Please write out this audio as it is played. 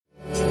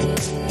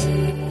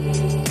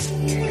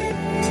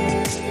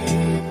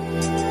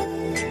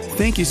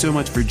Thank you so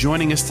much for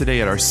joining us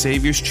today at our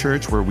Savior's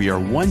Church, where we are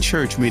one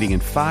church meeting in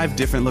 5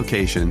 different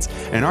locations.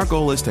 And our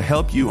goal is to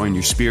help you on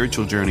your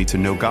spiritual journey to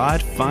know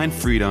God, find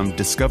freedom,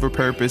 discover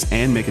purpose,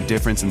 and make a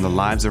difference in the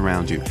lives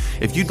around you.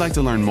 If you'd like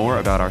to learn more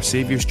about our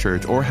Savior's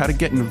Church or how to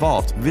get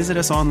involved, visit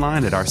us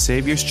online at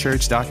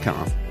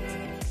oursaviorschurch.com.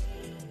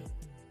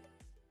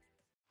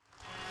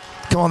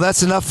 Come on,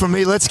 that's enough for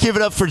me. Let's give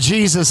it up for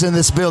Jesus in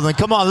this building.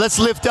 Come on, let's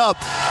lift up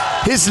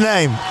His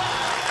name.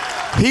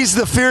 He's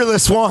the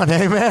fearless one.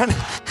 Amen.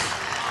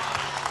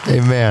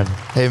 Amen.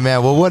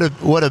 Amen. Well,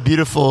 what a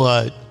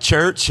beautiful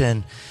church,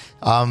 and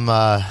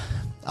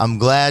I'm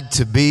glad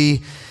to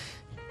be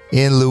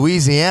in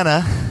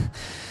Louisiana.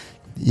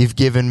 You've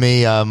given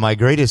me my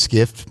greatest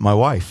gift, my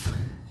wife,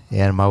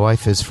 and my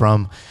wife is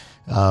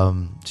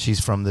she's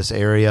from this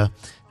area.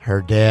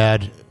 Her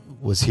dad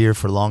was here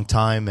for a long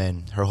time,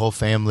 and her whole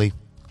family,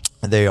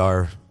 they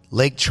are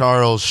Lake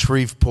Charles,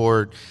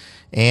 Shreveport,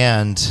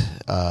 and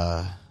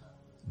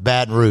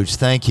Baton Rouge.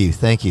 Thank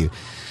you.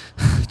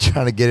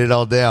 Trying to get it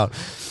all down.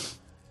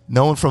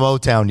 No one from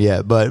O-Town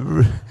yet, but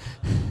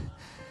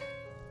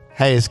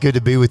hey, it's good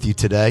to be with you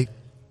today.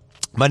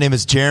 My name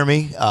is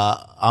Jeremy.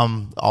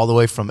 I'm all the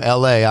way from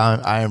LA.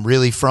 I am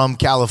really from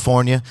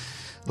California.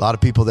 A lot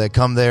of people that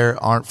come there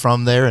aren't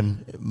from there,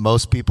 and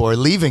most people are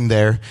leaving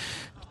there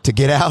to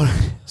get out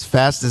as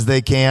fast as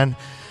they can.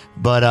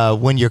 But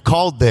when you're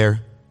called there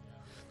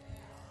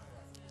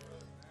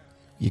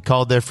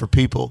for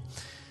people.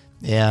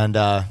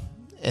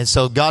 And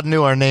so God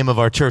knew our name of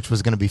our church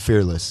was going to be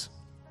Fearless.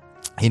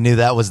 He knew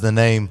that was the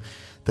name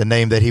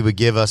that He would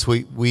give us.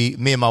 Me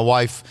and my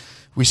wife,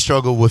 we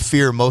struggled with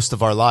fear most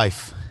of our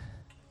life.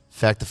 In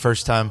fact, the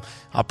first time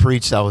I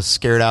preached, I was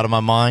scared out of my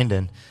mind.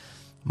 And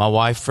my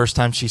wife, first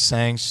time she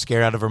sang, she's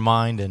scared out of her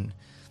mind. And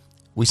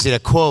we said a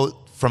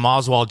quote from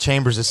Oswald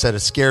Chambers that said,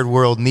 "A scared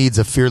world needs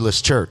a fearless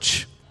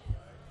church."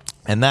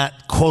 And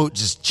that quote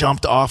just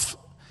jumped off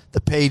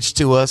the page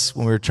to us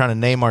when we were trying to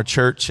name our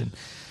church. And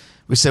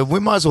we said, we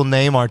might as well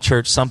name our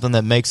church something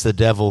that makes the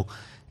devil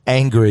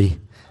angry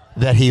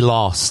that he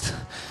lost.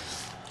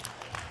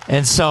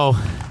 And so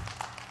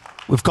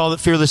we've called it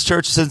Fearless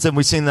Church. Since then,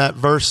 we've seen that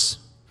verse,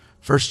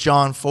 1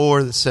 John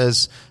 4, that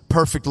says,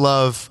 perfect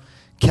love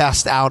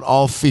cast out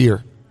all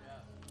fear.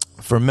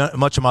 For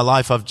much of my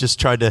life, I've just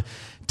tried to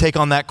take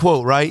on that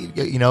quote, right?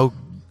 You know,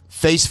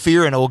 face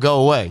fear and it will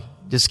go away.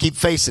 Just keep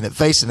facing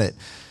it.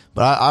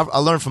 But I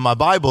learned from my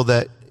Bible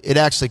that it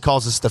actually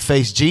calls us to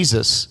face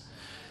Jesus,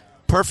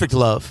 perfect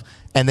love,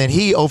 and then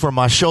He, over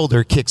my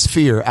shoulder, kicks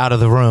fear out of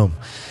the room.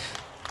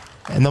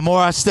 And the more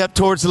I step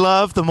towards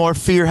love, the more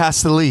fear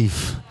has to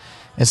leave.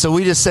 And so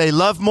we just say,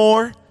 love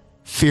more,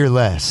 fear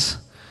less.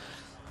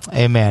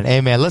 Amen.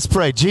 Amen. Let's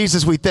pray.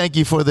 Jesus, we thank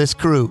You for this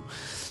crew.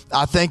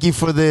 I thank You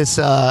for this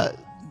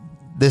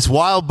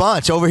wild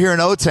bunch over here in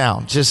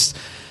O-Town, just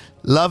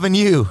loving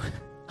You,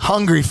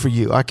 hungry for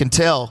You. I can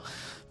tell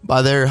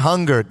by their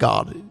hunger,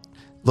 God.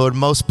 Lord,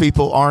 most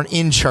people aren't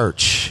in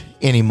church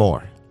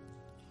anymore.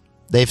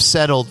 They've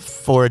settled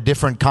for a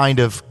different kind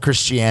of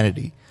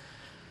Christianity.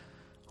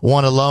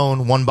 One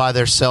alone, one by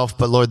themselves.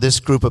 But Lord, this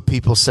group of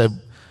people said,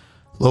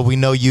 Lord, we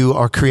know You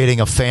are creating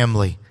a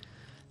family.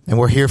 And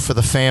we're here for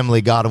the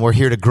family, God, and we're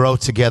here to grow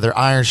together.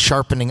 Iron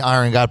sharpening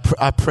iron, God.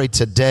 I pray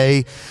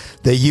today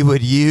that You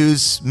would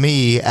use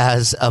me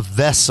as a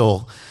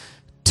vessel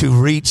to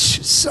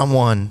reach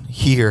someone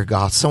here,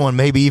 God. Someone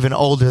maybe even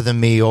older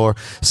than me, or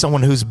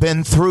someone who's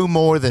been through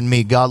more than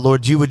me, God.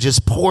 Lord, You would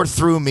just pour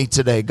through me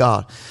today,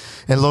 God.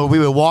 And Lord, we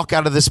would walk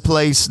out of this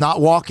place,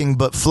 not walking,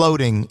 but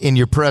floating in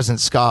Your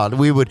presence, God.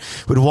 We would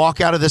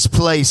walk out of this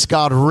place,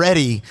 God,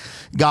 ready,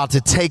 God,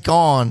 to take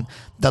on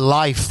the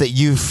life that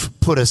You've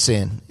put us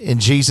in. In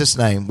Jesus'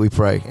 name we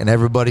pray. And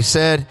everybody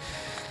said,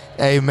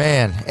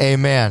 amen,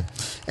 amen,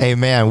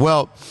 amen.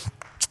 Well,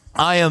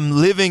 I am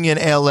living in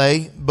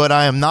L.A., but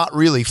I am not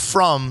really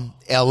from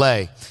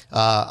L.A.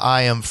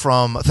 I am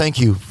from, thank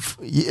you.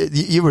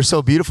 You were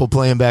so beautiful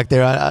playing back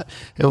there.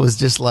 It was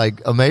just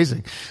like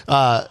amazing.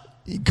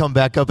 You come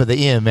back up at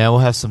the end, man. We'll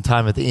have some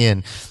time at the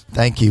end.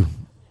 Thank you.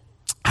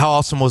 How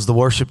awesome was the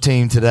worship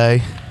team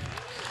today?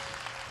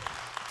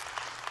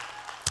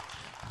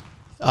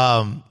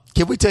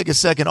 Can we take a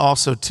second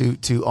also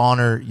to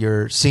honor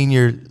your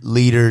senior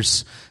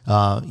leaders,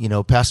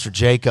 Pastor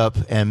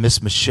Jacob and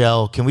Miss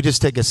Michelle? Can we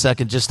just take a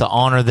second just to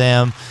honor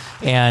them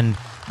and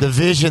the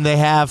vision they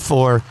have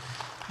for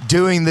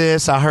doing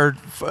this? I heard,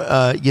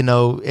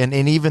 and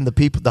even the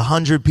people, the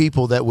 100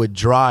 people that would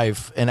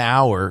drive an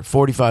hour,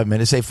 45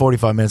 minutes, say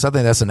 45 minutes. I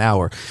think that's an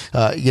hour,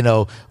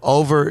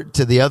 over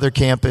to the other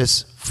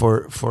campus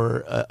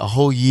for a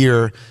whole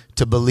year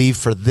to believe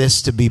for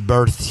this to be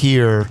birthed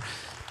here.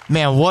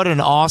 Man, what an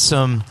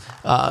awesome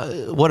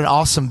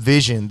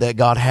vision that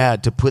God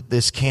had to put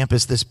this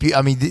campus.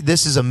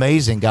 This is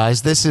amazing,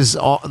 guys.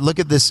 Look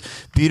at this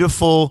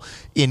beautiful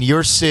in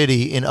your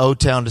city in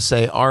O-Town to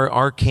say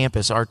our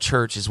campus, our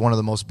church is one of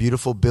the most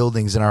beautiful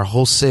buildings in our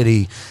whole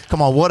city.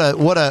 Come on, what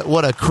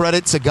a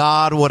credit to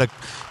God. What a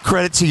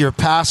credit to your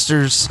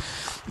pastors.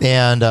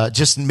 and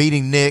just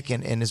meeting Nick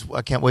and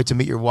I can't wait to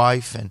meet your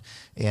wife.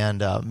 And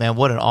man,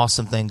 what an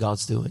awesome thing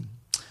God's doing.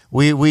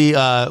 We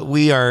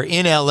are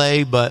in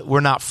LA, but we're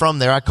not from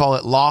there. I call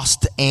it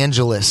Lost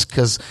Angeles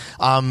because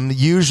I'm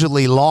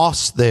usually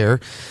lost there.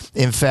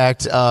 In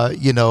fact,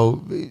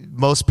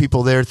 most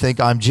people there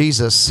think I'm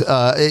Jesus.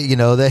 I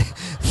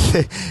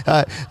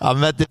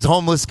met this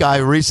homeless guy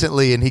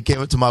recently, and he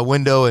came up to my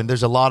window, and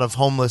there's a lot of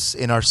homeless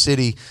in our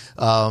city,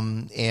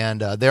 and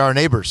they're our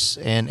neighbors,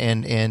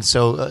 and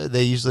so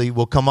they usually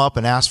will come up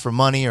and ask for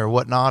money or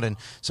whatnot. And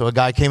so a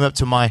guy came up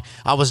to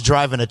I was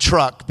driving a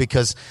truck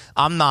because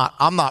I'm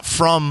not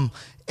from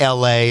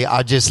LA,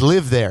 I just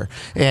live there.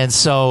 And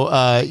so,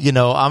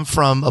 I'm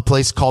from a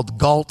place called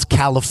Galt,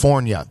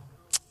 California.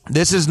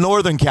 This is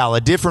Northern Cal,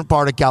 a different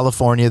part of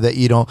California that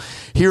you don't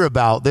hear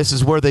about. This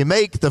is where they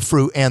make the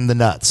fruit and the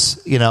nuts,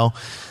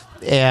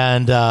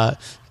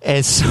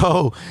 And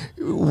so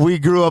we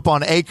grew up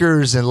on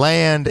acres and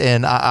land,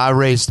 and I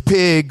raised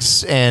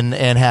pigs and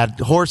had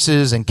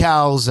horses and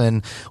cows,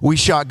 and we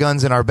shot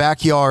guns in our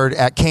backyard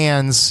at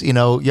cans.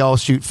 Y'all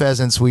shoot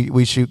pheasants,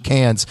 we shoot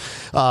cans.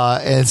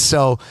 And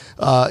so,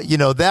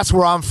 that's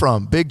where I'm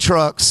from. Big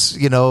trucks,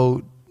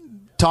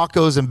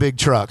 tacos and big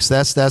trucks.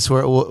 That's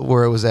where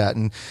it was at.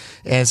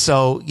 And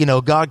so,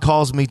 God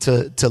calls me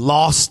to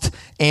Lost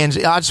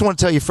Angeles. I just want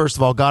to tell you, first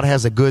of all, God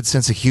has a good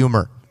sense of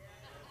humor.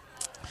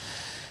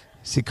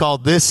 He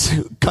called this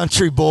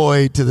country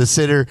boy to the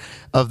center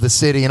of the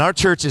city. And our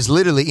church is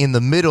literally in the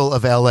middle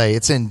of LA.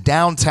 It's in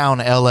downtown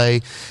LA.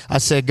 I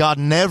said, God,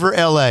 never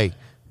LA.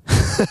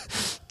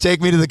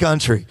 Take me to the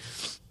country.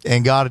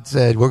 And God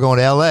said, we're going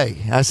to LA.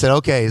 I said,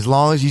 okay, as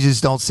long as you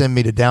just don't send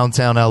me to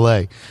downtown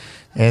LA.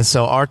 And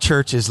so our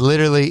church is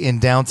literally in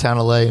downtown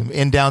LA.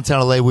 In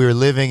downtown LA, we were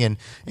living,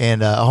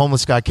 and a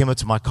homeless guy came up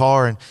to my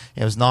car and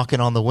was knocking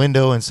on the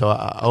window. And so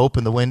I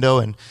opened the window,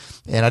 and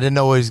I didn't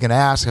know what he was going to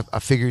ask. I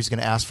figured he was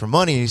going to ask for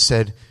money. And he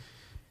said,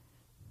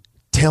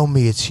 tell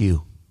me it's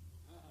you.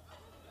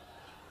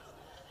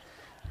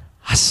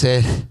 I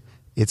said,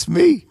 it's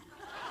me.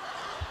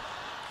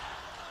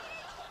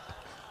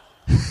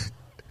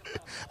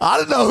 I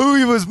don't know who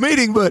he was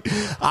meeting, but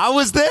I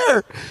was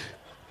there.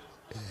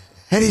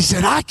 And he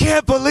said, I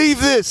can't believe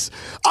this.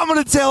 I'm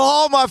going to tell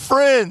all my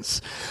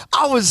friends.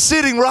 I was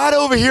sitting right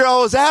over here. I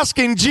was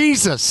asking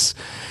Jesus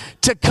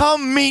to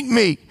come meet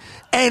me.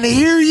 And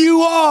here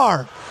you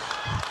are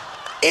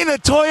in a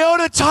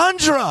Toyota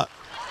Tundra.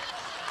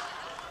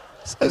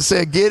 So I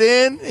said, get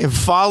in and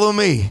follow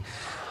me.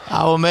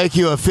 I will make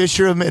you a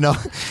fisher of men. Our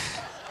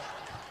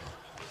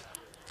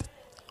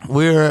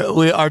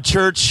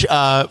church,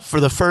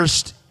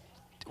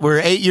 we're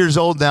 8 years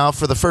old now.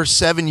 For the first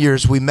 7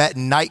 years, we met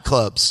in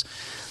nightclubs.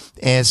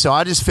 And so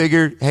I just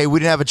figured, hey, we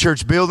didn't have a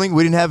church building.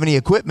 We didn't have any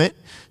equipment.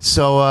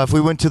 So if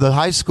we went to the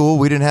high school,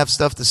 we didn't have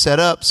stuff to set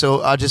up.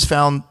 So I just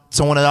found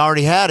someone that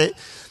already had it,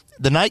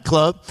 the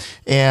nightclub.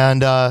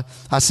 And I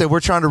said, we're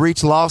trying to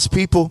reach lost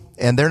people,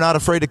 and they're not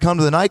afraid to come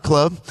to the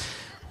nightclub.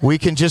 We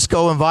can just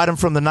go invite them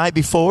from the night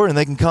before, and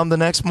they can come the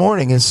next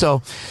morning. And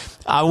so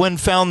I went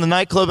and found the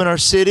nightclub in our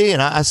city,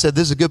 and I said,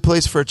 this is a good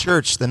place for a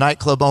church. The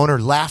nightclub owner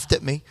laughed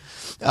at me.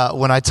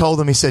 When I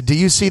told him, he said, do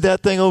you see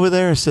that thing over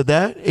there? I said,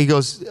 that?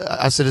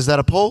 I said, is that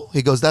a pole?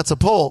 He goes, that's a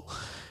pole.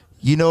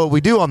 You know what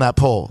we do on that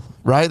pole,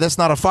 right? That's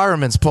not a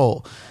fireman's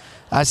pole.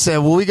 I said,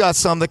 well, we got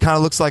some that kind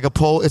of looks like a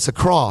pole. It's a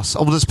cross.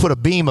 We'll just put a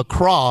beam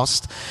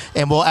across,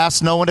 and we'll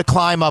ask no one to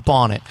climb up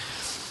on it.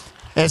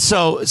 And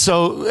so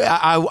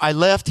I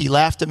left. He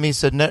laughed at me,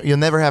 said, you'll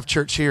never have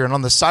church here. And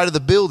on the side of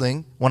the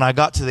building, when I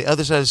got to the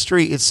other side of the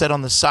street, it said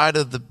on the side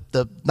of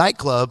the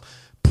nightclub,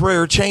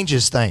 prayer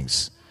changes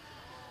things.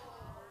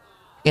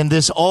 In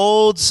this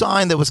old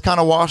sign that was kind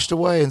of washed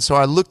away. And so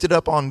I looked it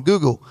up on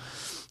Google,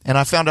 and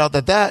I found out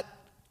that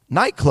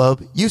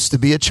nightclub used to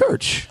be a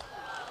church.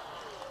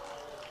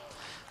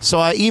 So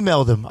I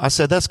emailed him. I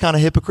said, that's kind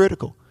of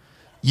hypocritical.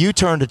 You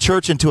turned a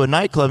church into a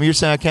nightclub, and you're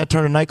saying I can't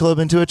turn a nightclub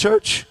into a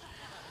church?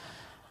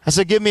 I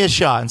said, give me a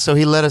shot. And so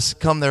he let us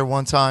come there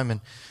one time.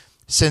 And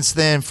since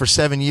then, for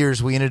 7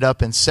 years, we ended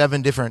up in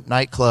 7 different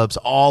nightclubs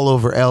all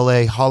over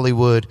LA,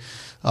 Hollywood.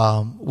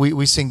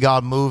 We seen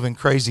God move in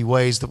crazy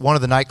ways. One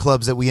of the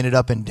nightclubs that we ended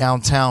up in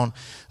downtown,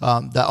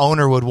 the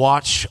owner would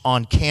watch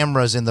on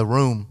cameras in the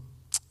room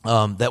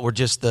that were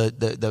just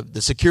the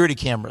security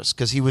cameras,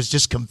 because he was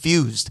just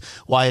confused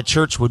why a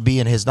church would be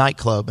in his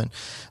nightclub. And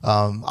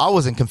I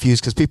wasn't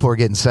confused because people were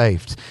getting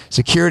saved.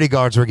 Security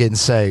guards were getting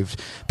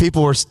saved.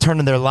 People were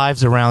turning their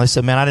lives around. They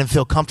said, man, I didn't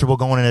feel comfortable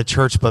going in a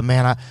church, but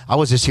man, I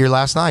was just here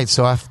last night,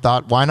 so I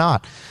thought, why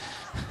not?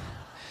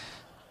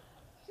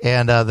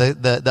 And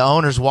the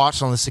owners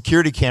watched on the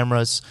security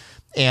cameras,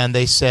 and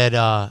they said,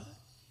 the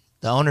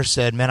owner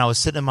said, man, I was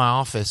sitting in my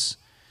office,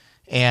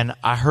 and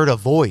I heard a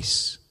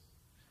voice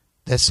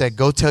that said,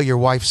 go tell your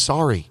wife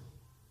sorry.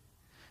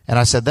 And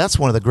I said, that's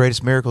one of the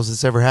greatest miracles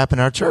that's ever happened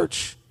in our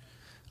church.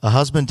 A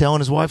husband telling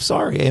his wife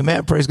sorry.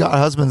 Amen. Praise God.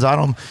 Husbands,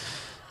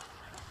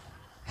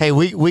 hey,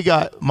 we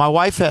got, my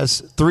wife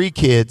has 3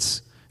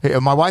 kids.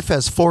 My wife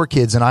has 4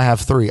 kids, and I have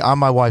 3. I'm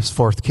my wife's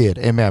 4th kid.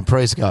 Amen.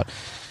 Praise God.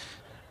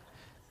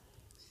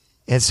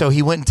 And so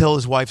he went and told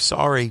his wife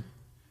sorry.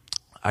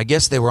 I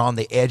guess they were on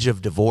the edge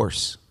of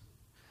divorce.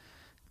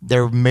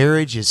 Their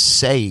marriage is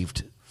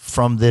saved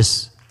from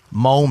this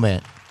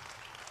moment.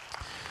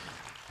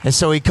 And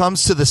so he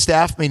comes to the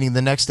staff meeting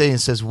the next day and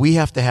says, we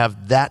have to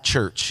have that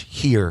church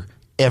here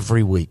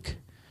every week.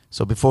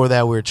 So before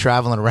that, we were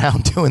traveling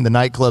around doing the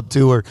nightclub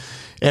tour.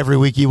 Every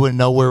week you wouldn't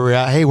know where we're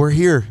at. Hey, we're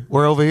here.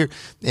 We're over here.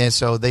 And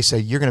so they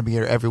said, you're going to be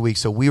here every week.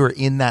 So we were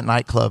in that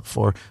nightclub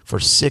for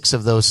 6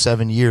 of those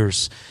 7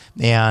 years.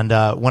 And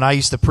when I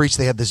used to preach,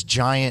 they had this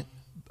giant,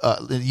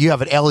 you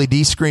have an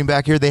LED screen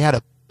back here. They had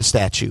a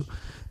statue,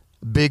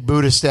 big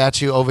Buddha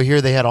statue over here.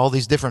 They had all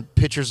these different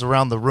pictures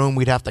around the room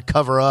we'd have to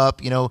cover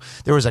up. You know,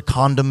 there was a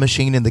condom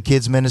machine in the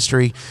kids'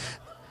 ministry.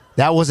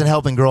 That wasn't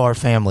helping grow our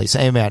families.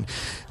 Amen.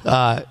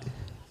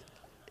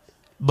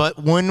 But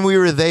when we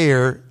were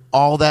there,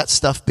 all that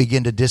stuff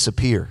began to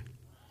disappear.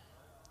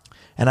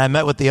 And I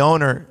met with the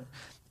owner,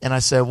 and I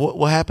said,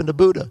 what happened to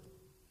Buddha?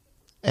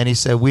 And he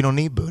said, we don't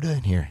need Buddha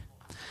in here.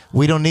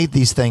 We don't need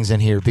these things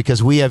in here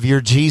because we have your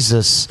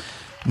Jesus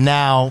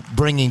now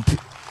bringing...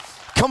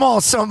 Come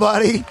on,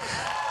 somebody.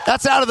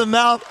 That's out of the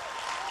mouth.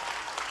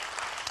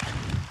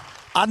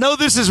 I know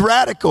this is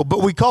radical,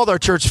 but we called our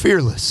church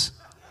Fearless.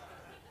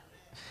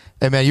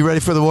 Amen. You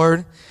ready for the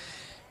word?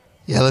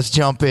 Yeah, let's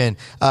jump in.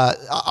 I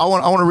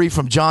want to read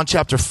from John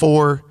chapter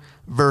 4,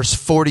 verse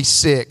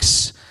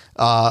 46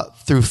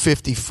 through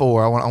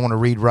 54. I want to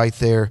read right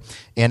there.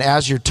 And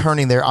as you're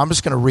turning there, I'm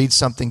just going to read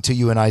something to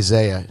you in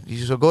Isaiah.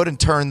 So go ahead and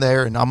turn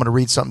there, and I'm going to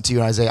read something to you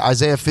in Isaiah.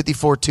 Isaiah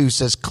 54:2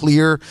 says,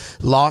 clear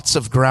lots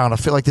of ground. I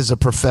feel like this is a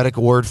prophetic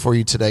word for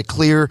you today.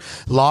 Clear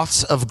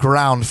lots of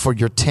ground for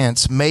your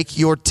tents. Make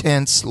your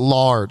tents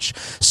large.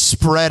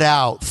 Spread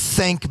out.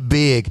 Think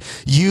big.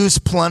 Use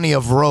plenty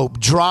of rope.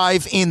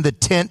 Drive in the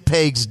tent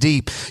pegs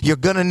deep. You're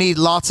going to need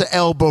lots of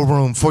elbow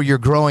room for your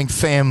growing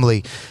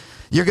family.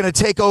 You're going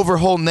to take over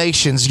whole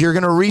nations. You're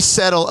going to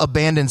resettle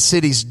abandoned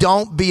cities.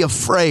 Don't be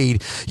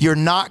afraid. You're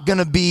not going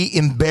to be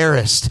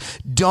embarrassed.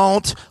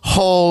 Don't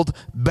hold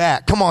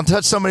back. Come on,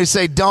 touch somebody,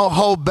 say, don't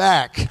hold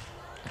back.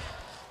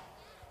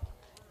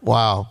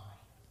 Wow.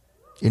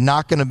 You're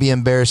not going to be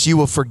embarrassed. You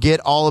will forget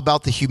all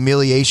about the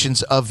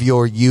humiliations of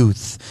your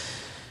youth.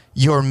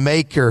 Your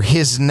maker,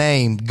 his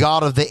name,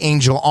 God of the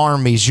angel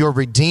armies, your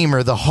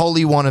redeemer, the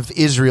Holy One of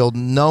Israel,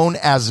 known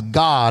as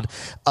God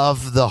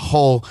of the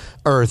whole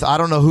earth. I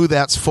don't know who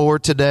that's for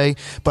today,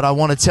 but I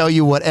want to tell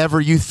you, whatever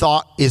you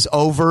thought is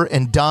over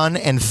and done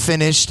and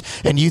finished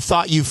and you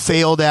thought you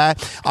failed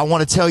at, I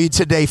want to tell you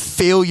today,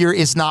 failure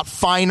is not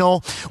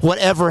final.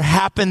 Whatever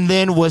happened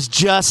then was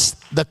just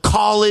the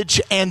college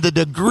and the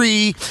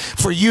degree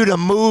for you to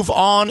move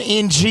on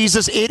in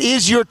Jesus. It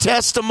is your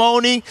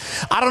testimony.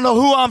 I don't know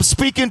who I'm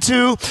speaking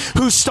to,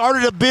 who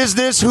started a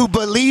business, who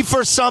believed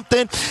for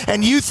something,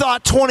 and you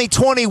thought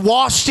 2020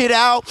 washed it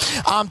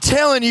out. I'm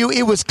telling you,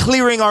 it was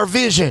clearing our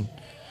vision.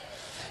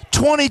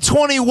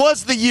 2020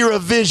 was the year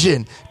of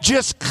vision,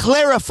 just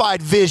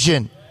clarified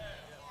vision.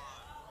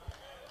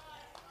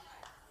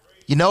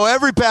 You know,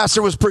 every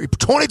pastor was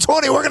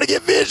 2020, we're going to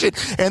get vision.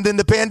 And then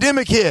the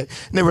pandemic hit.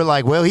 And they were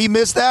like, well, he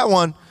missed that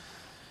one.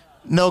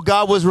 No,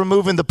 God was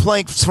removing the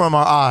planks from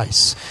our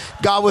eyes.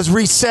 God was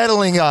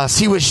resettling us.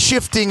 He was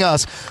shifting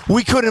us.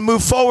 We couldn't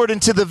move forward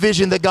into the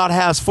vision that God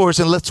has for us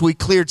unless we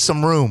cleared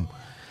some room.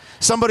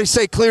 Somebody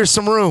say, clear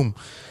some room.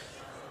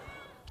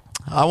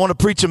 I want to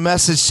preach a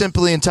message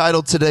simply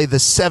entitled today, The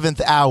Seventh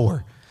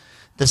Hour.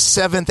 The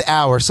seventh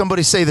hour.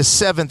 Somebody say the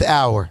seventh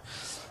hour.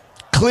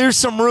 Clear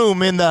some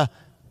room in the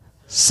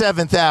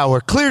seventh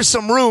hour. Clear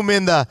some room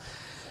in the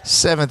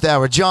seventh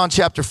hour. John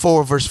chapter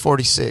 4, verse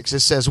 46. It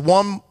says,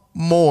 once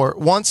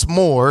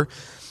more,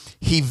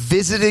 he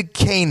visited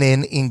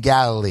Canaan in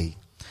Galilee,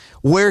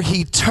 where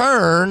he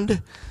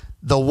turned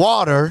the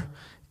water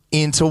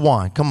into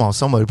wine. Come on,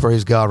 somebody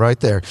praise God right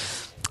there.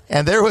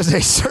 And there was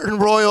a certain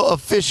royal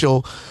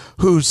official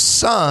whose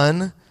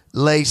son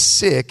lay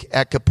sick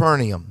at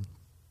Capernaum.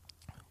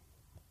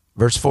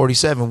 Verse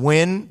 47,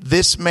 when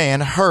this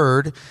man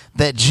heard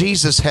that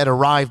Jesus had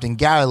arrived in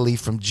Galilee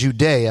from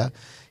Judea,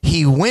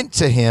 he went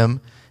to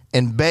him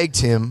and begged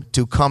him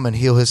to come and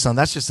heal his son.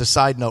 That's just a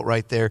side note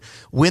right there.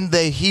 When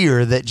they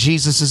hear that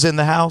Jesus is in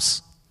the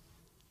house,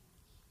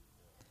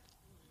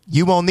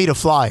 you won't need a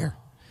flyer.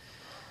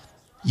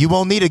 You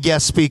won't need a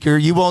guest speaker.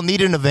 You won't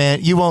need an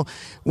event. You won't.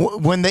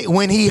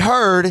 When he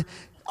heard,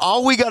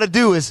 all we got to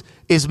do is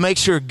make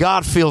sure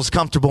God feels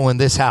comfortable in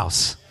this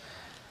house.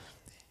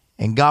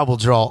 And God will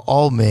draw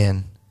all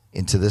men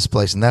into this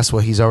place. And that's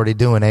what he's already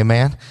doing.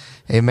 Amen.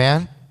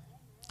 Amen.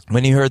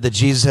 When he heard that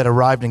Jesus had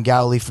arrived in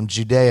Galilee from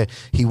Judea,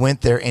 he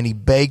went there and he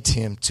begged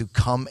him to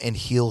come and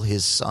heal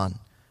his son,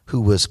 who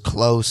was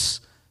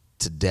close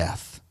to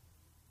death.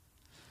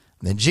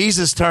 And then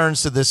Jesus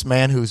turns to this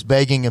man who's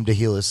begging him to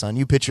heal his son.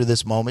 You picture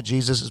this moment.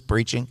 Jesus is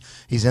preaching.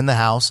 He's in the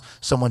house.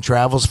 Someone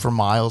travels for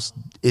miles,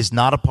 is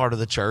not a part of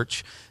the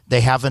church.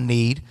 They have a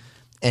need.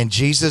 And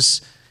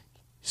Jesus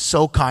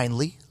so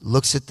kindly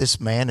looks at this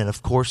man and,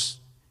 of course,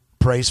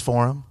 prays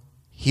for him,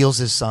 heals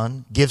his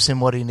son, gives him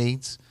what he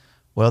needs.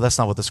 Well, that's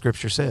not what the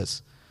scripture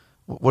says.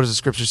 what does the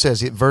scripture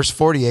says? Verse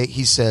 48,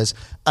 he says,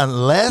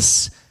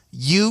 unless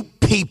you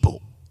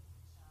people,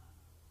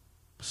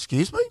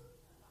 excuse me?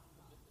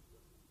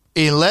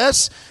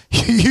 Unless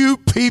you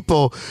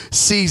people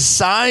see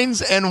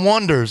signs and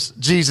wonders,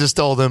 Jesus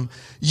told them,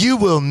 you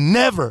will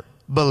never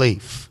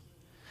believe.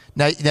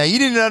 Now you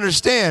didn't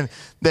understand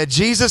that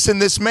Jesus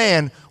and this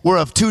man were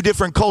of two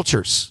different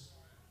cultures.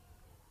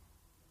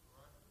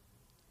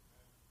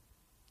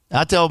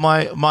 I tell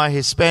my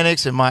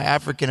Hispanics and my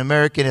African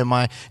American and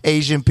my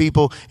Asian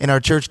people in our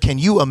church, can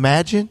you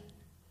imagine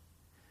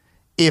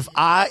if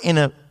I, in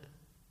a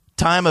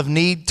time of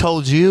need,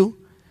 told you,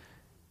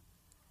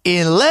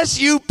 unless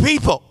you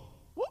people,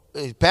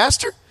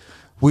 Pastor,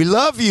 we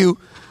love you,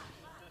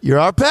 you're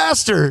our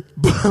pastor,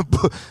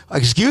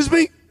 excuse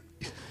me?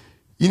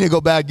 You need to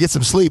go back and get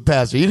some sleep,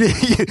 Pastor.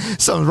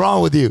 Something's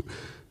wrong with you.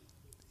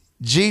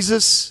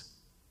 Jesus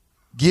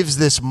gives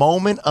this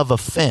moment of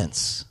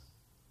offense,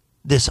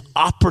 this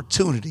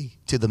opportunity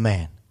to the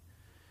man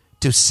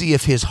to see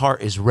if his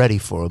heart is ready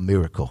for a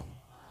miracle.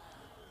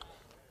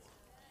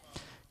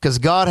 Because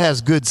God has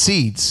good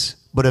seeds,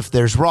 but if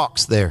there's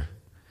rocks there,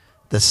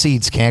 the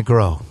seeds can't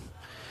grow.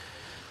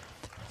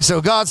 So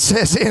God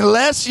says,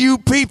 unless you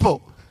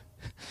people,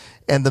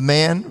 and the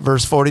man,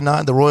 verse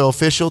 49, the royal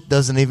official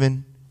doesn't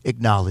even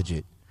acknowledge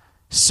it.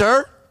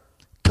 Sir,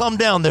 come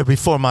down there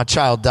before my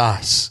child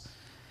dies.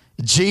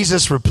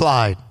 Jesus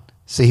replied,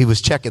 see, he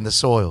was checking the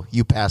soil.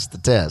 You passed the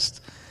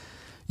test.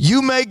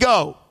 You may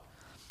go.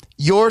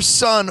 Your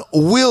son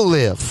will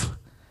live.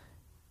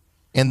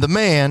 And the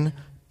man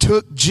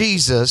took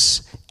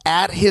Jesus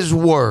at his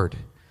word.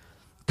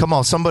 Come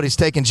on, somebody's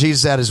taking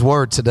Jesus at his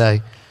word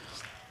today.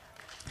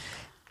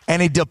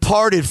 And he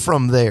departed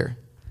from there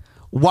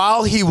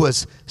while he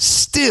was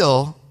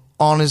still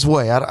on his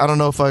way. I don't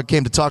know if I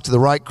came to talk to the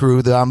right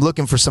crew. That I'm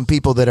looking for some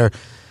people that are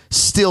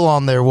still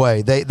on their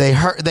way. They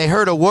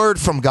heard a word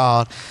from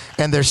God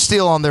and they're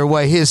still on their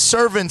way. His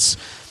servant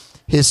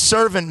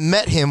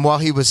met him while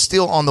he was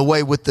still on the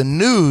way with the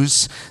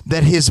news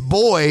that his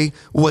boy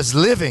was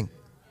living.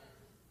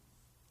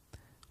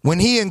 When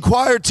he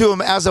inquired to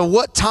him as of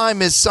what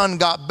time his son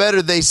got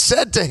better, they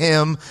said to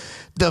him,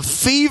 the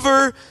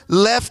fever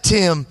left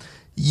him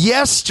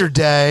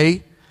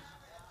yesterday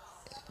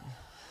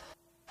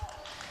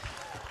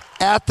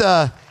at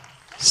the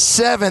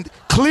 7th.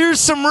 Clear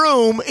some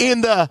room in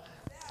the...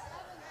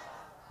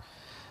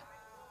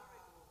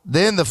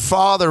 Then the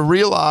father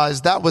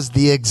realized that was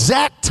the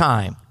exact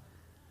time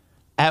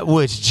at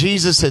which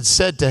Jesus had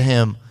said to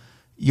him,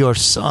 your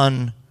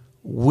son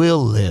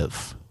will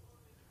live.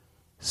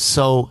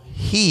 So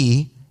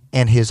he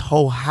and his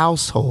whole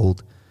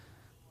household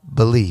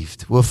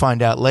believed. We'll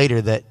find out later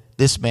that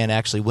this man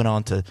actually went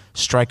on to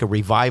strike a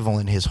revival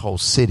in his whole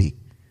city.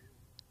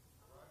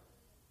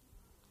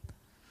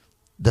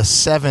 The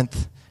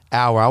 7th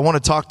hour. I want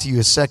to talk to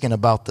you a second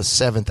about the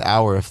 7th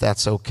hour, if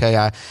that's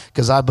okay,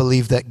 because I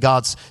believe that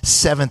God's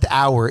 7th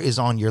hour is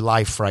on your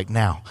life right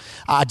now.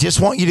 I just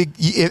want you to,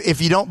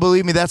 if you don't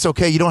believe me, that's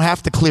okay. You don't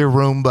have to clear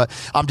room, but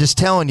I'm just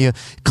telling you,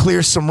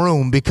 clear some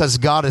room, because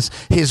God is,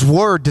 his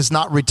word does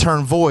not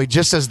return void.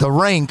 Just as the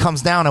rain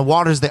comes down and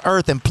waters the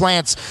earth and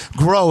plants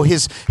grow,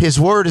 his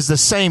word is the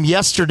same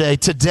yesterday,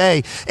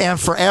 today, and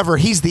forever.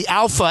 He's the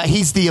Alpha,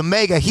 he's the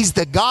Omega, he's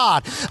the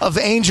God of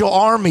angel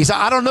armies.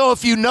 I don't know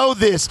if you know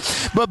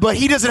this, but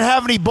he doesn't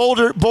have any board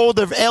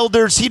of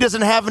elders. He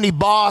doesn't have any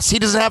boss. He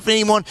doesn't have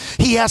anyone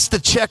he has to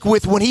check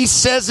with. When he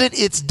says it,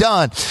 it's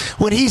done.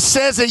 When he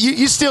says it,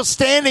 you're still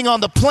standing on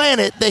the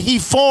planet that he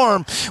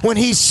formed when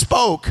he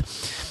spoke.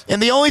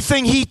 And the only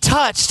thing he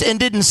touched and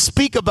didn't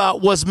speak about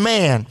was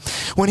man.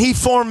 When he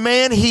formed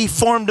man, he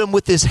formed him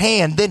with his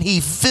hand. Then he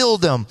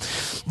filled him.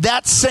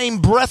 That same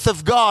breath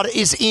of God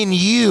is in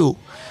you.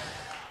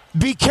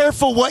 Be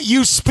careful what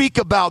you speak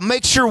about.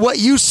 Make sure what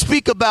you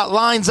speak about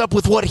lines up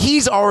with what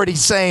he's already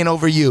saying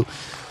over you.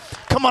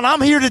 Come on,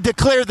 I'm here to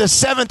declare the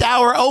 7th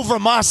hour over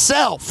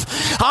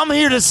myself. I'm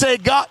here to say,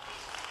 God,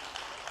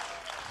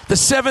 the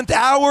 7th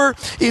hour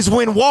is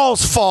when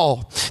walls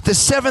fall. The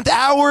 7th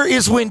hour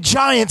is when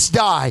giants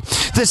die.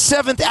 The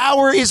 7th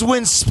hour is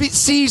when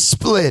seas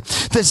split.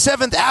 The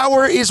 7th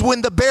hour is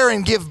when the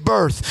barren give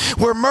birth,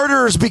 where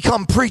murderers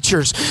become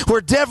preachers,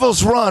 where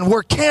devils run,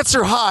 where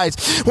cancer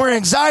hides, where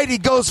anxiety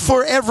goes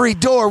for every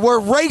door, where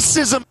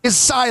racism is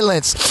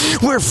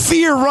silenced, where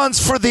fear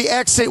runs for the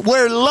exit,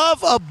 where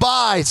love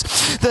abides.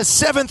 The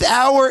 7th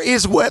hour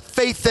is what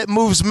faith that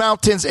moves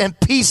mountains, and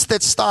peace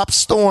that stops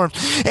storms,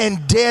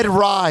 and dead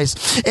rise,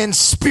 and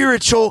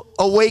spiritual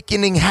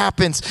awakening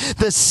happens.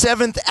 The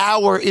 7th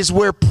hour is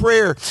where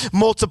prayer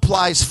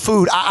multiplies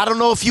food. I don't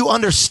know if you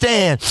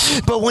understand,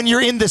 but when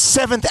you're in the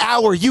 7th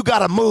hour, you got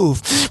to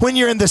move. When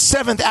you're in the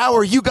 7th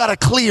hour, you got to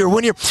clear.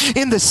 When you're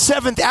in the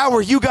 7th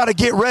hour, you got to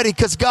get ready,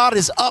 because God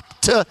is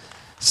up to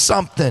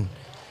something.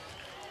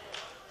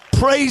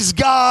 Praise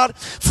God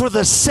for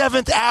the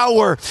 7th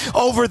hour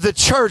over the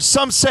church.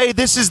 Some say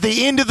this is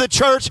the end of the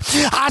church.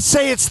 I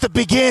say it's the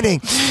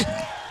beginning.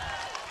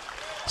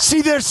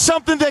 See, there's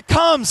something that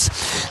comes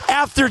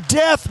after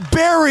death,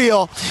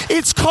 burial.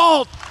 It's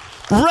called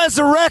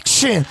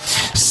resurrection.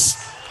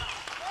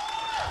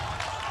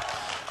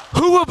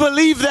 Who will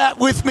believe that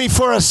with me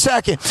for a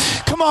second?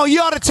 Come on,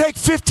 you ought to take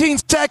 15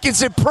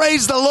 seconds and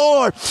praise the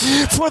Lord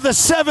for the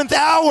 7th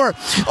hour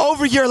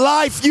over your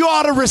life. You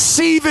ought to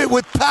receive it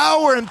with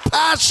power and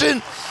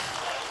passion.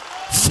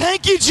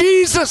 Thank you,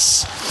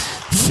 Jesus.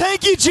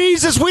 Thank you,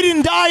 Jesus. We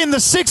didn't die in the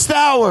 6th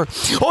hour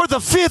or the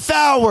 5th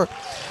hour.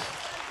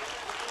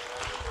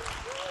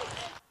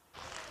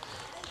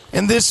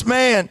 And this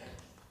man,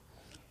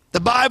 the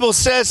Bible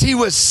says he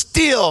was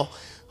still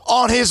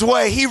on his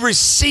way. He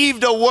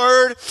received a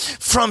word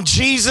from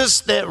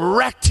Jesus that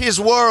wrecked his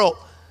world.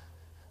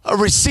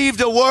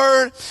 Received a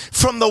word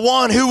from the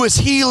one who was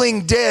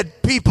healing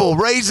dead people,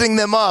 raising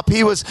them up.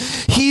 He was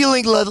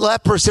healing the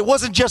lepers. It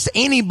wasn't just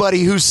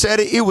anybody who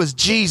said it. It was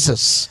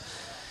Jesus.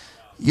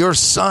 Your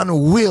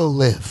son will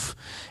live.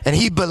 And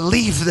he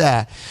believed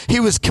that.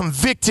 He was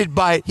convicted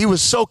by it. He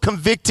was so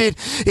convicted,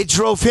 it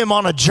drove him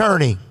on a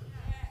journey.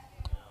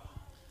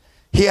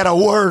 He had a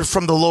word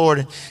from the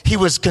Lord. He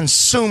was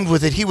consumed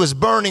with it. He was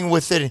burning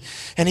with it.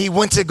 And he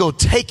went to go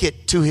take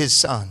it to his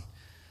son.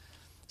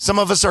 Some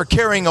of us are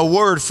carrying a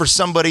word for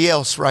somebody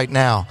else right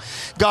now.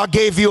 God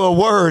gave you a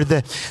word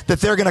that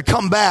they're going to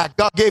come back.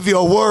 God gave you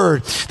a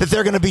word that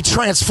they're going to be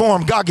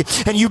transformed.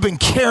 And you've been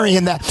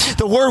carrying that.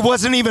 The word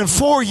wasn't even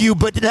for you,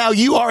 but now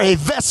you are a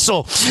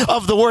vessel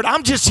of the word.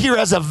 I'm just here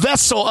as a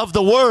vessel of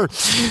the word.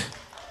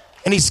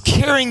 And he's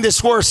carrying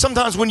this word.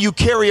 Sometimes when you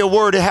carry a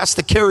word, it has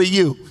to carry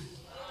you.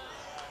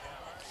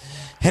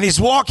 And he's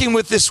walking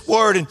with this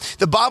word. And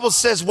the Bible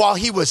says while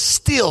he was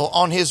still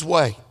on his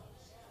way.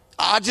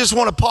 I just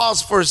want to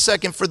pause for a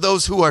second for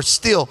those who are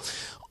still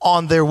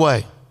on their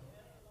way.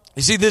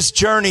 You see, this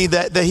journey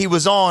that he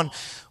was on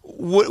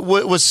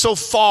was so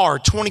far,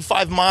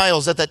 25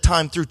 miles at that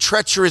time, through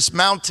treacherous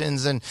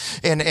mountains and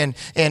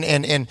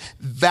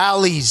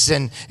valleys.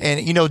 And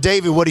you know,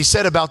 David, what he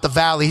said about the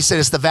valley, he said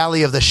it's the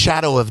valley of the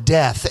shadow of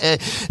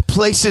death.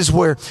 Places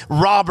where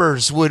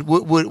robbers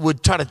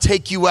would try to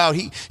take you out.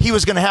 He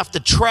was going to have to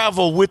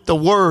travel with the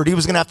word. He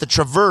was going to have to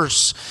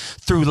traverse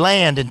through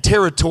land and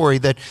territory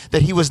that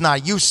he was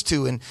not used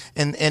to. And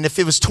if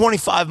it was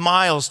 25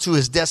 miles to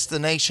his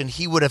destination,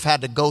 he would have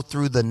had to go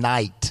through the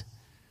night.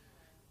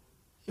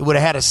 It would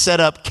have had to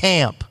set up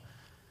camp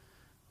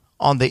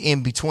on the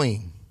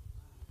in-between.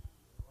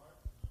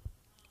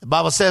 The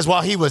Bible says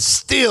while he was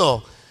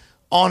still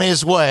on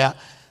his way,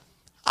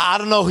 I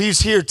don't know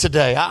who's here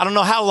today. I don't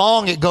know how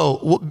long it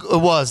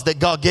was that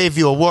God gave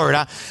you a word.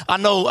 I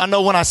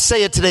know when I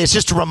say it today, it's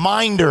just a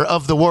reminder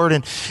of the word.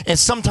 And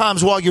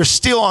sometimes while you're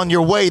still on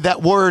your way,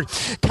 that word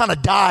kind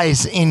of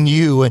dies in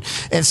you.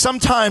 And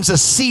sometimes a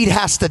seed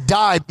has to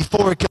die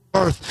before it can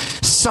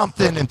birth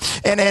something.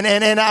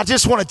 And I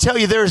just want to tell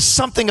you, there is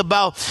something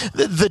about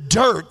the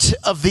dirt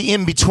of the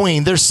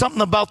in-between. There's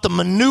something about the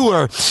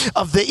manure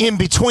of the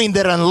in-between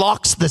that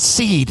unlocks the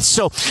seed.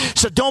 So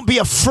don't be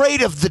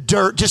afraid of the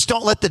dirt. Just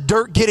don't let the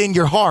dirt get in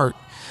your heart.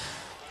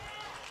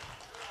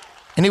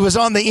 And he was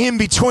on the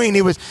in-between.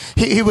 He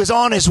was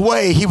on his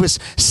way. He was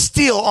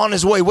still on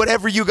his way.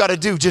 Whatever you got to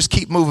do, just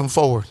keep moving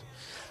forward.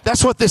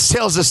 That's what this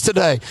tells us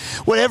today.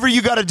 Whatever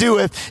you got to do,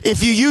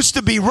 if you used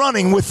to be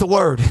running with the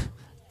word,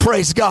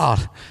 praise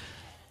God.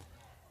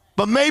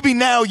 But maybe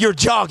now you're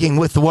jogging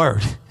with the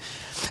word.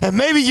 And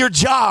maybe your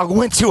jog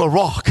went to a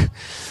walk.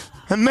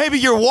 And maybe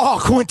your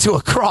walk went to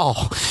a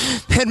crawl.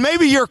 And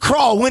maybe your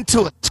crawl went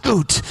to a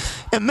scoot.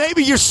 And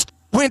maybe your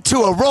went to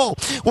a roll.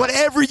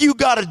 Whatever you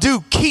got to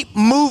do, keep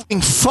moving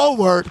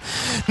forward.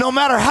 No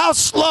matter how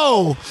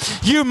slow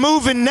you're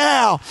moving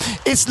now,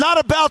 it's not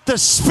about the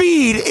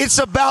speed. It's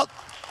about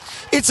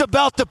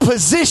the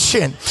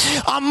position.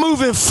 I'm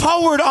moving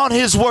forward on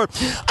his word.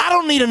 I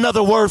don't need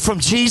another word from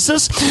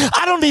Jesus.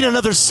 I don't need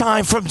another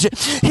sign from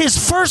Jesus.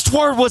 His first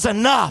word was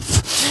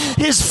enough.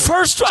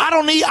 I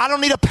don't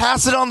need to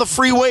pass it on the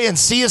freeway and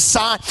see a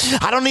sign.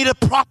 I don't need a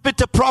prophet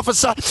to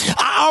prophesy.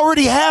 I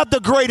already have the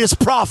greatest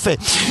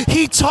prophet.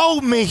 He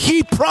told me,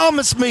 he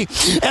promised me,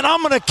 and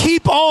I'm going to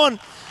keep on.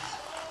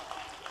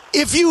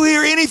 If you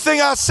hear anything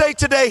I say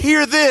today,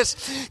 hear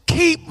this.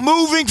 Keep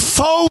moving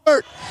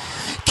forward.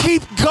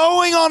 Keep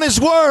going on his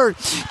word.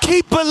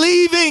 Keep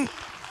believing.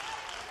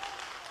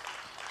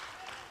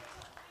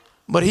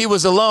 But he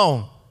was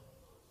alone.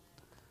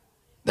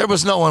 There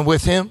was no one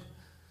with him.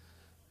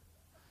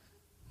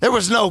 There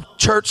was no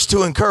church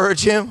to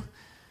encourage him.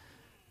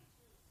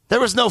 There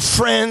was no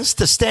friends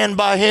to stand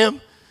by him.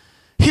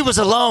 He was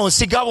alone.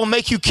 See, God will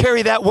make you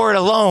carry that word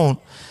alone.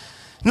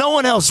 No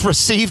one else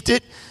received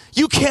it.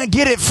 You can't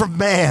get it from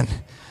man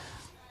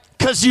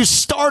because you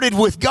started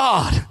with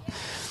God.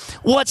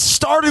 What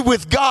started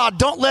with God,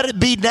 don't let it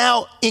be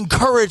now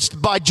encouraged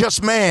by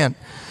just man.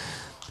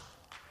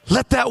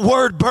 Let that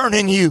word burn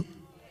in you.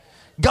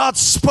 God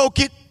spoke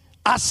it.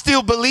 I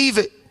still believe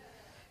it.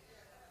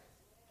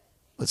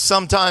 But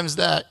sometimes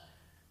that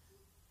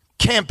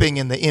camping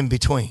in the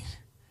in-between.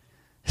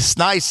 It's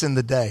nice in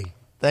the day.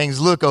 Things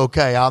look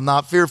okay. I'm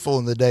not fearful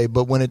in the day,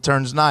 but when it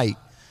turns night.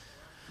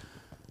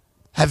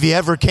 Have you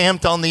ever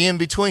camped on the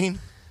in-between?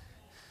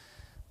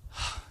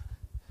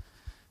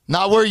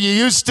 Not where you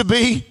used to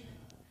be.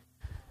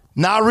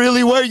 Not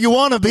really where you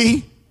want to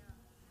be.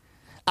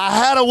 I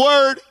had a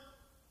word,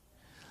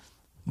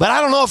 but I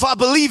don't know if I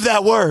believe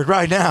that word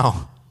right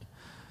now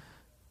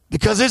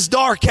because it's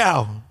dark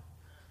out.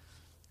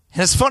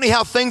 And it's funny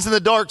how things in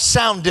the dark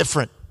sound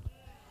different.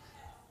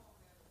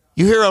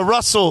 You hear a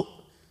rustle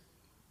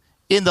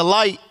in the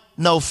light,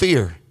 no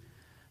fear,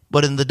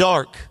 but in the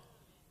dark.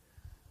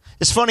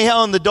 It's funny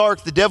how in the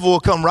dark the devil will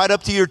come right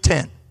up to your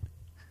tent.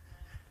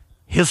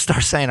 He'll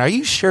start saying, are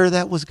you sure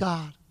that was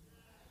God?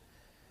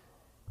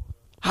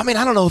 I mean,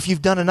 I don't know if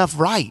you've done enough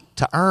right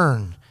to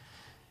earn.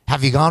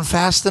 Have you gone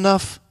fast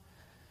enough?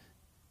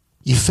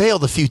 You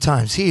failed a few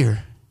times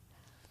here.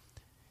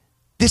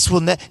 This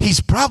will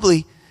he's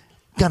probably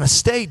going to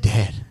stay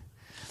dead.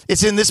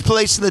 It's in this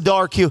place in the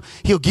dark.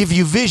 He'll give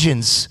you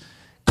visions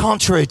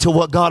contrary to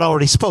what God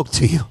already spoke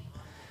to you.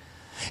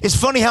 It's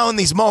funny how in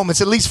these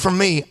moments, at least for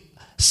me,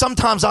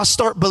 sometimes I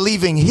start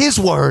believing his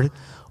word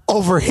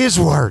over his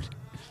word.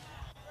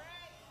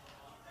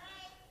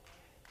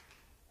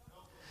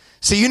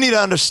 See, you need to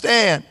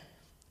understand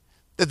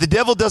that the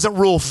devil doesn't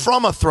rule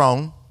from a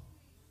throne.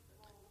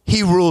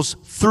 He rules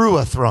through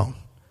a throne.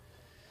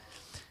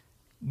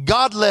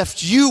 God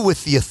left you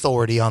with the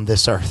authority on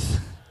this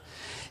earth.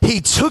 He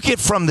took it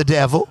from the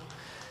devil,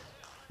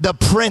 the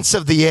prince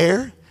of the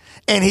air,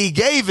 and he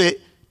gave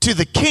it to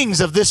the kings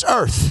of this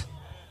earth.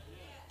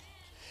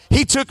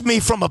 He took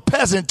me from a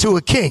peasant to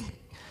a king.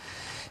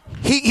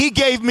 He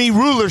gave me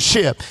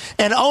rulership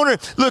and owner.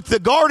 Look, the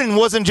garden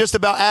wasn't just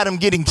about Adam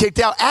getting kicked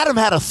out. Adam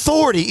had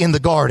authority in the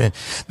garden.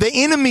 The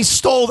enemy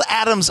stole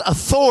Adam's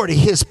authority,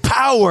 his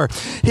power,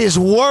 his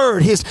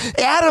word.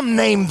 Adam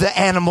named the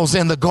animals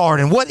in the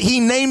garden. What he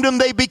named them,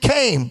 they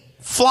became.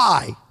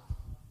 Fly.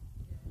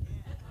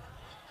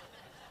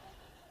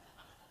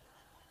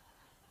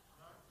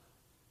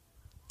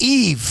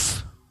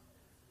 Eve.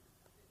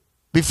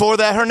 Before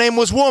that, her name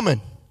was woman.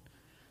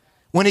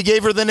 When he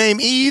gave her the name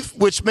Eve,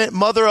 which meant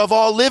mother of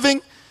all living,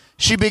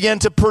 she began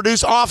to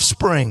produce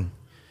offspring.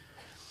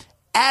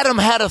 Adam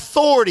had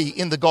authority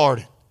in the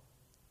garden.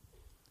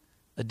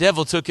 The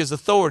devil took his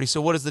authority. So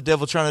what is the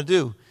devil trying to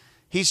do?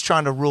 He's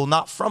trying to rule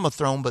not from a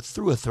throne, but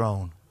through a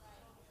throne.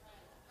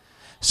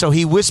 So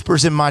he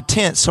whispers in my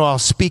tent, so I'll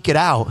speak it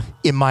out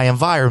in my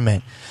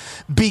environment.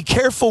 Be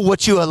careful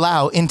what you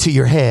allow into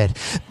your head.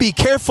 Be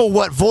careful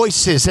what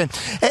voices. And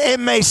it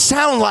may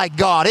sound like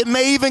God. It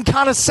may even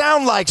kind of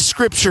sound like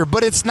scripture,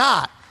 but it's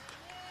not.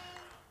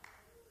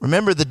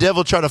 Remember, the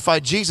devil tried to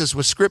fight Jesus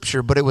with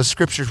scripture, but it was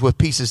scriptures with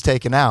pieces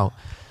taken out.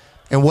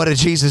 And what did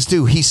Jesus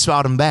do? He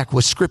fought him back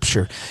with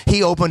scripture.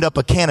 He opened up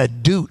a can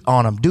of Deut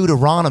on him,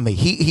 Deuteronomy.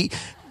 He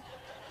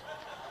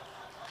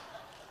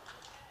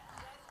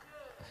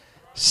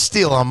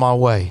still on my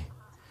way.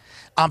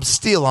 I'm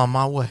still on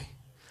my way.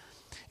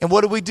 And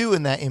what do we do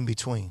in that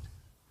in-between?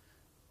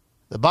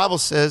 The Bible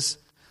says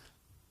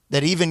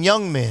that even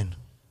young men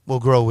will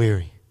grow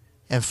weary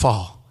and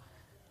fall.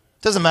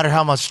 Doesn't matter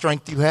how much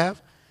strength you have.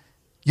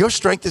 Your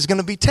strength is going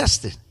to be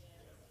tested.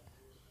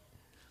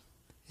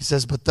 He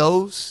says, but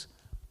those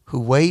who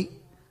wait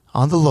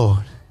on the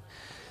Lord,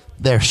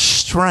 their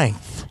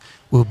strength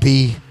will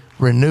be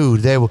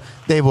renewed. They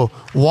will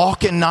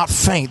walk and not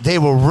faint. They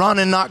will run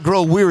and not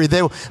grow weary.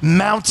 They will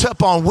mount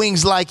up on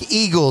wings like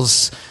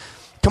eagles.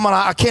 Come on,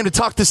 I came to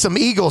talk to some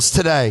eagles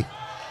today.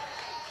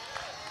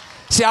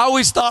 See, I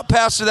always thought,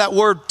 Pastor, that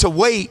word to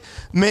wait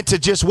meant to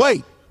just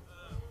wait.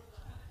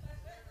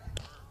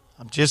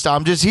 I'm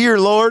just here,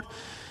 Lord.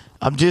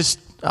 I'm just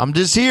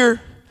here.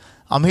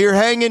 I'm here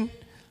hanging.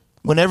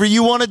 Whenever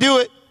you want to do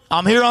it,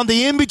 I'm here on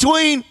the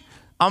in-between.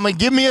 I'm going to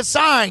give me a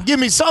sign. Give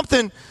me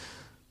something.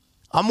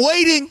 I'm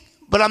waiting,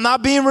 but I'm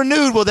not being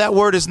renewed. Well, that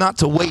word is not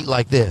to wait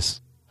like this.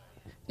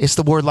 It's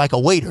the word like a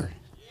waiter.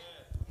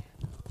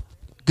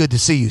 Good to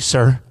see you,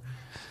 sir.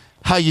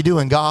 How you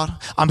doing, God?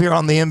 I'm here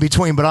on the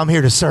in-between, but I'm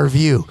here to serve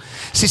you.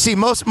 See,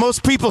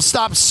 most people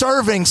stop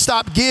serving,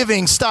 stop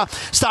giving, stop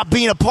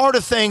being a part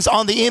of things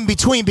on the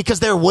in-between because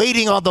they're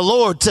waiting on the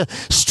Lord to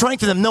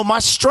strengthen them. No, my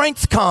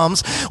strength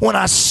comes when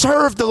I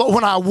serve the Lord,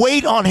 when I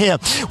wait on him.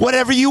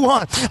 Whatever you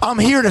want, I'm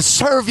here to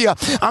serve you.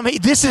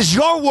 This is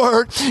your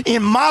word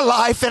in my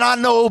life, and I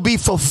know it will be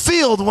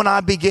fulfilled when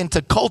I begin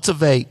to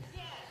cultivate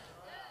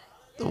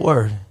the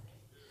word.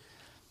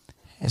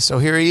 And so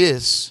here he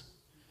is.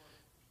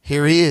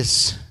 Here he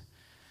is.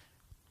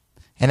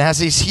 And as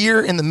he's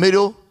here in the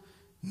middle,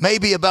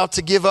 maybe about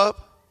to give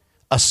up,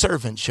 a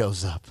servant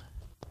shows up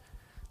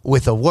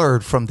with a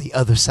word from the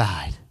other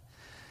side.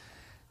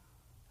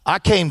 I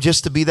came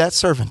just to be that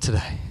servant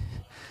today.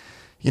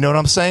 You know what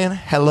I'm saying?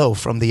 Hello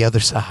from the other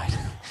side.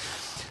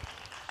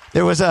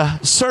 There was a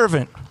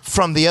servant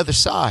from the other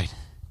side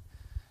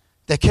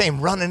that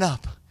came running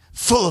up,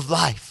 full of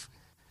life,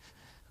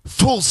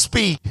 full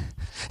speed,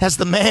 as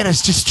the man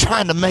is just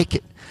trying to make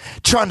it.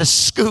 trying to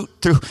scoot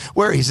through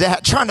where he's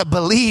at, trying to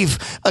believe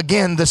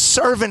again. The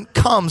servant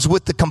comes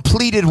with the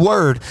completed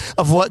word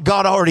of what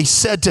God already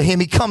said to him.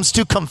 He comes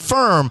to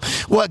confirm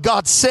what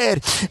God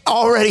said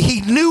already.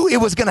 He knew it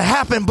was going to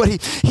happen, but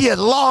he had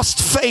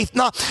lost faith,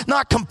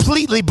 not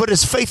completely, but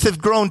his faith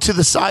had grown to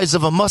the size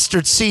of a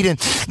mustard seed. And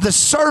the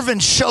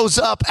servant shows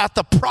up at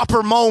the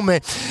proper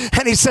moment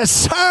and he says,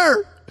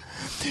 "Sir,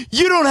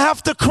 you don't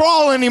have to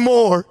crawl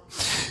anymore.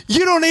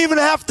 You don't even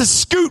have to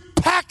scoot.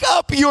 Pack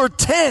up your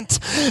tent.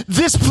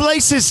 This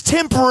place is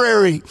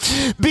temporary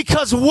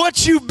because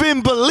what you've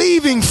been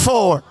believing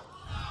for,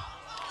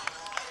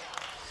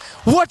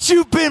 what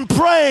you've been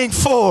praying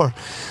for,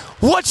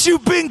 what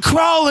you've been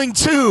crawling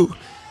to,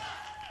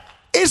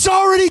 is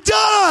already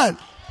done.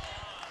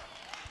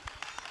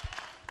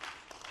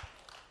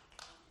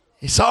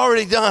 It's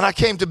already done." I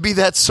came to be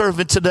that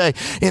servant today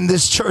in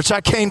this church.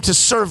 I came to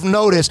serve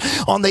notice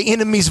on the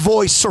enemy's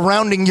voice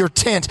surrounding your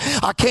tent.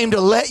 I came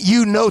to let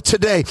you know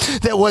today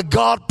that what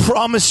God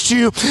promised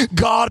you,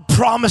 God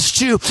promised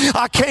you.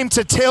 I came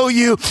to tell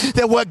you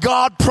that what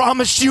God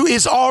promised you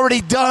is already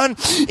done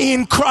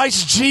in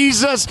Christ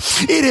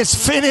Jesus. It is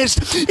finished.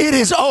 It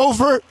is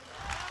over.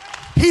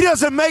 He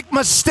doesn't make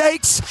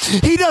mistakes.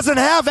 He doesn't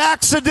have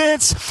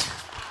accidents.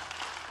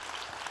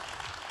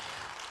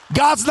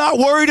 God's not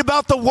worried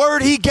about the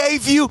word he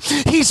gave you.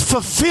 He's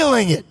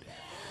fulfilling it.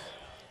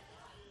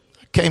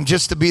 I came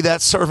just to be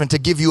that servant, to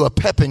give you a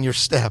pep in your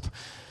step.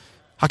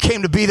 I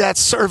came to be that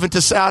servant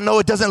to say, I know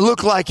it doesn't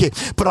look like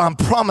it, but I'm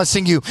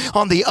promising you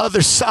on the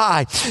other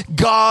side,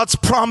 God's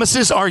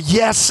promises are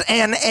yes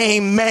and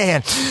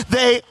amen.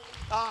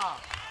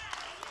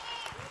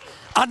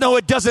 I know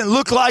it doesn't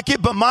look like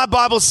it, but my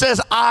Bible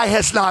says eye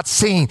has not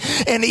seen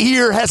and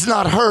ear has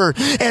not heard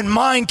and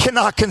mind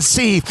cannot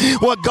conceive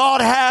what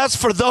God has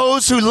for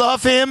those who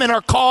love him and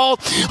are called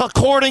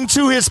according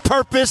to his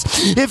purpose.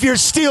 If you're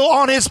still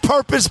on his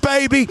purpose,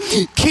 baby,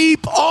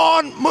 keep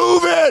on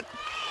moving.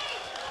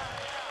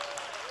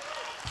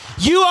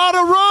 You ought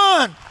to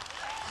run.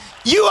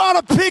 You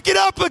ought to pick it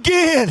up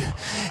again.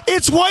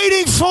 It's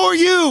waiting for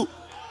you.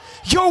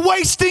 You're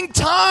wasting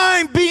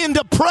time being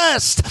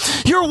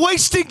depressed. You're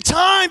wasting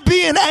time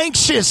being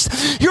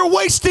anxious. You're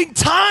wasting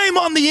time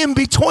on the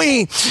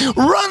in-between.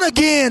 Run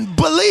again.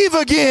 Believe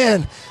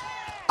again.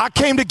 I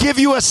came to give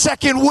you a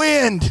second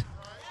wind.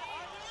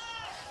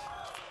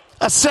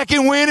 A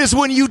second wind is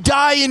when you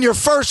die in your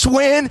first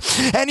wind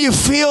and you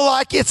feel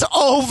like it's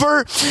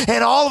over,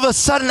 and all of a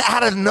sudden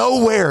out of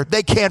nowhere,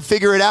 they can't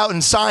figure it out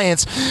in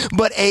science,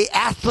 but a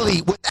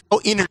athlete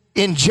without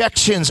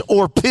injections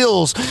or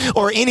pills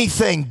or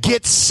anything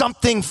gets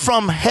something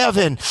from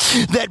heaven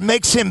that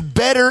makes him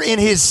better in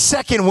his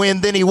second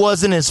wind than he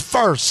was in his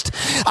first.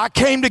 I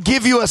came to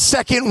give you a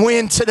second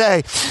wind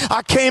today.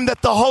 I came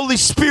that the Holy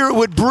Spirit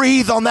would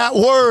breathe on that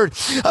word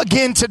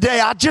again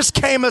today. I just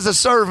came as a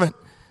servant.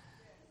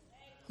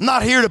 I'm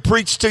not here to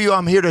preach to you.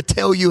 I'm here to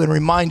tell you and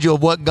remind you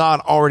of what God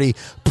already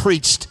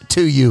preached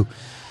to you.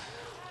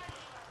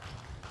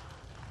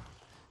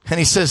 And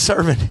he says,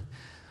 servant,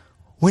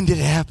 when did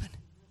it happen?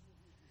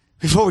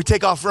 Before we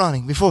take off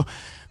running, before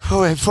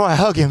I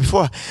hug him,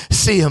 before I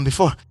see him,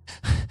 before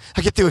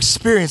I get to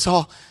experience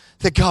all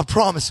that God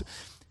promised.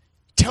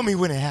 Tell me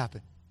when it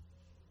happened.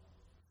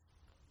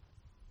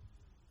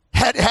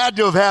 Had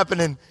to have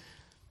happened in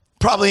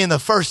probably in the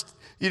first,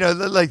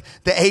 like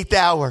the 8th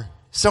hour,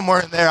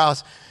 somewhere in there.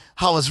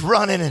 I was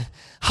running and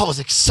I was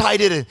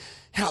excited and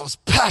I was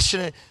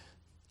passionate.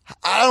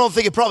 I don't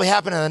think it probably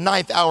happened in the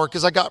 9th hour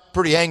because I got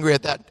pretty angry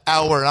at that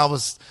hour and I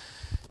was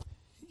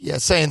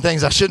saying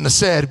things I shouldn't have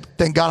said.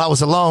 Thank God I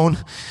was alone.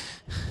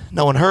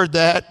 No one heard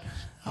that,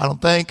 I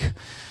don't think.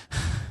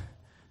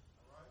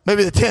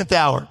 Maybe the 10th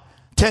hour.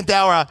 10th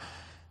hour,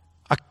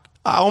 I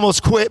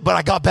almost quit, but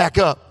I got back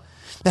up.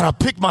 And I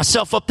picked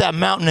myself up that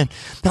mountain, and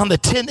on the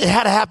 10th, it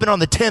had to happen on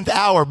the 10th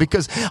hour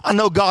because I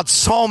know God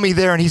saw me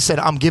there and he said,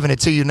 I'm giving it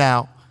to you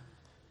now.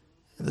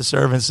 And the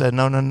servant said,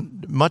 no,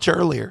 much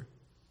earlier.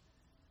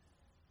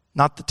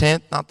 Not the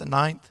 10th, not the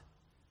 9th,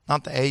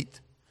 not the 8th.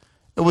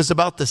 It was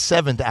about the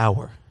 7th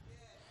hour.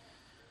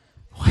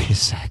 Wait a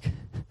sec.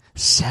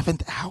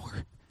 7th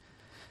hour?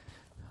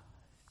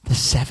 The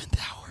 7th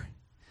hour?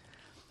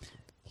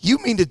 You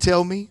mean to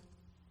tell me?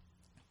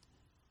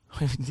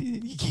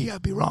 You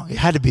gotta be wrong. It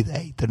had to be the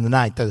 8th or the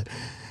 9th.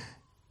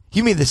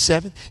 You mean the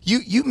 7th?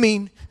 You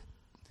mean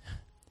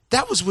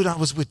that was when I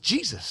was with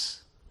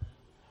Jesus.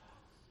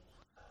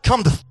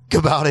 Come to think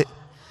about it.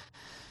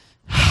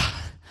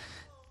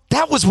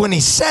 That was when he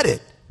said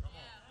it.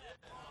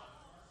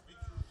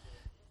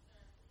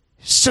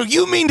 So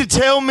you mean to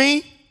tell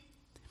me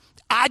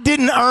I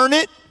didn't earn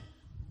it?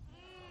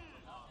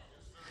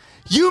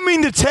 You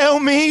mean to tell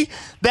me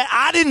that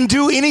I didn't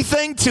do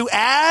anything to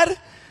add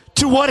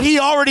to what he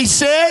already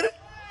said?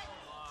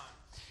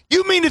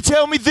 You mean to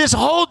tell me this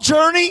whole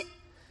journey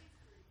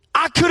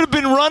I could have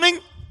been running?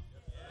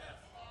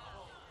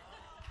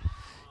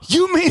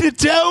 You mean to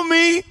tell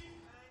me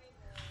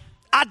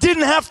I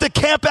didn't have to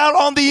camp out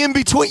on the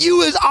in-between? You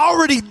was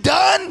already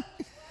done?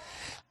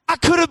 I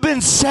could have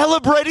been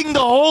celebrating the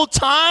whole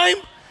time?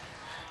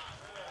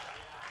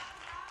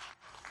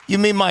 You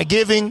mean my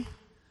giving,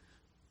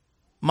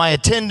 my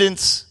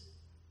attendance,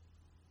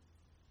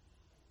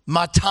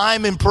 my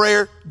time in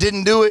prayer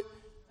didn't do it?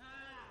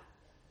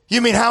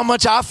 You mean how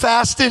much I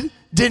fasted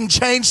didn't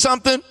change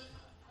something?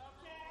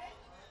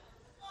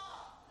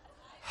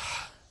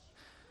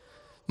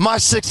 My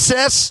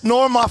success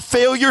nor my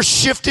failure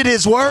shifted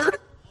his word?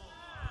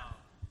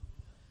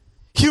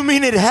 You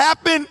mean it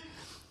happened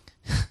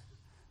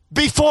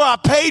before I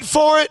paid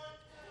for it?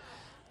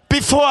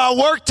 Before I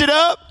worked it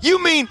up?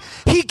 You mean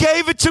he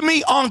gave it to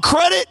me on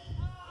credit?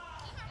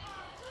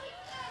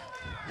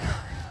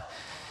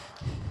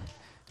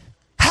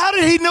 How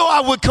did he know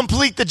I would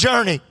complete the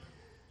journey?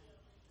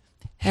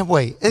 And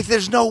wait, if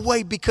there's no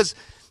way, because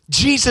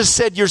Jesus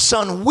said your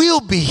son will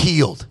be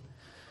healed.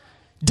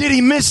 Did he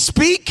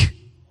misspeak?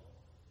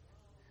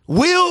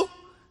 Will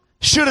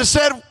should have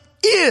said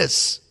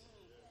is.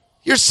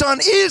 Your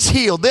son is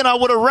healed. Then I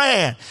would have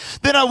ran.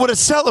 Then I would have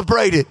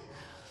celebrated.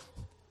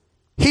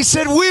 He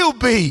said will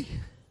be.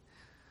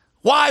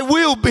 Why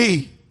will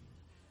be?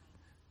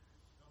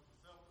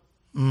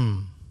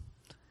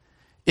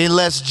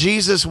 Unless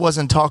Jesus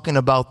wasn't talking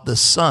about the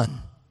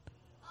son,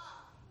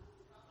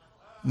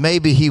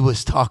 maybe he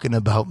was talking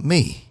about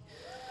me.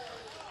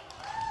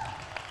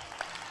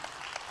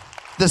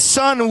 The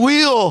son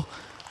will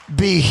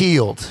be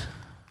healed.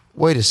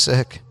 Wait a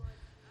sec.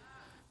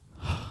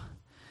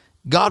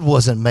 God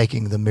wasn't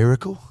making the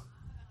miracle.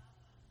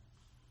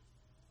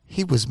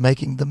 He was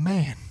making the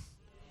man.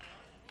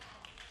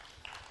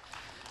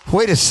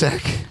 Wait a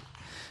sec.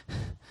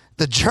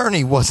 The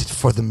journey wasn't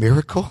for the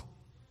miracle.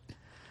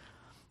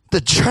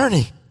 The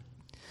journey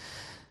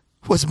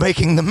was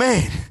making the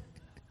man.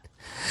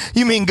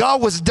 You mean God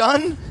was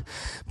done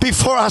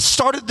before I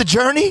started the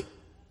journey?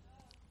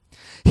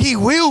 He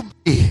will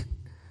be.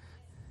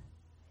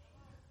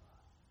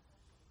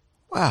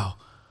 Wow.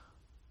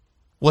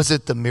 Was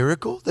it the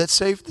miracle that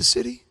saved the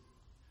city?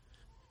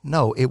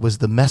 No, it was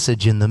the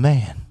message in the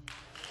man.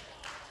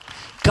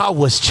 God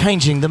was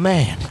changing the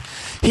man.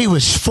 He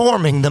was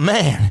forming the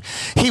man.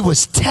 He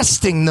was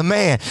testing the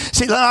man.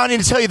 See, I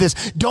need to tell you this.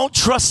 Don't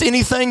trust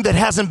anything that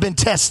hasn't been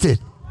tested.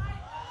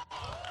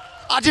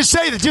 I just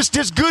say that,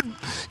 just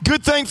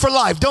good thing for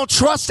life. Don't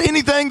trust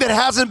anything that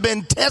hasn't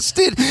been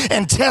tested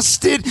and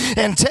tested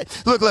and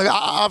look,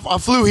 I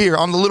flew here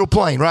on the little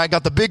plane, right? I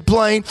got the big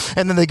plane,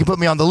 and then they can put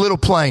me on the little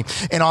plane.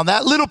 And on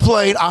that little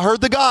plane, I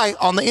heard the guy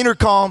on the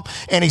intercom,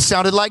 and he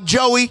sounded like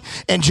Joey,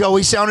 and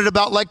Joey sounded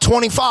about like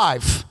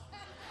 25.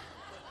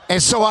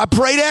 And so I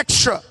prayed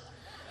extra.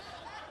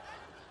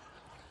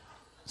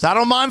 So I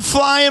don't mind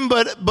flying,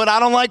 but I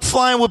don't like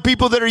flying with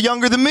people that are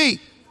younger than me.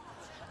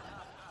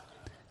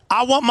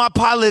 I want my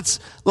pilots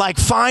like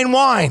fine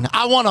wine.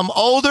 I want them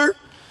older.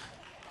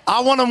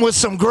 I want them with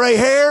some gray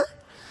hair.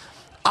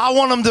 I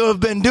want them to have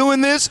been doing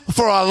this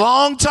for a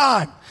long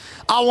time.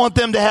 I want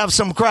them to have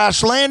some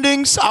crash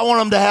landings. I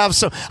want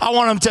them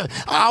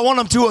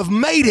to have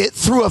made it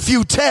through a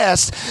few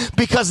tests,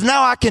 because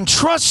now I can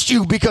trust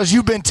you because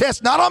you've been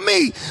tested. Not on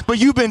me, but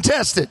you've been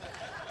tested.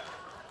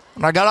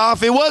 When I got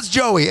off, it was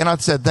Joey, and I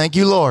said, "Thank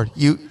you, Lord."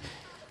 You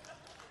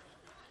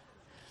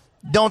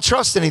don't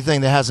trust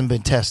anything that hasn't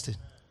been tested.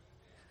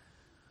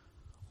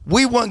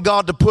 We want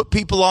God to put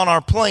people on our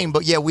plane,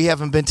 but yet we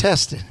haven't been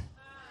tested.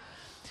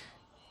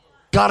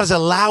 God is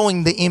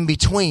allowing the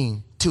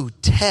in-between to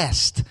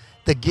test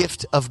the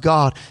gift of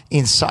God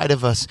inside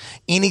of us.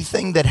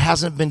 Anything that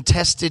hasn't been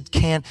tested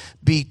can't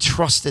be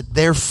trusted.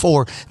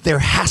 Therefore, there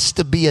has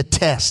to be a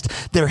test.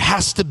 There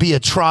has to be a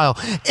trial.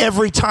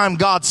 Every time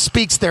God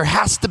speaks, there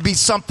has to be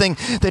something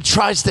that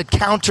tries to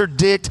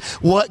contradict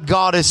what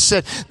God has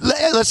said.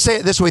 Let's say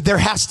it this way. There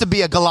has to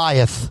be a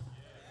Goliath.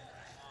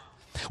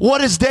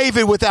 What is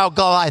David without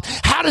Goliath?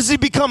 How does he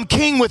become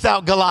king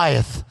without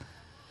Goliath?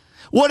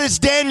 What is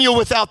Daniel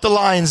without the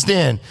lion's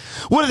den?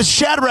 What is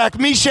Shadrach,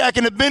 Meshach,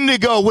 and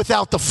Abednego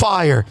without the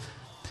fire?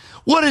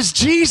 What is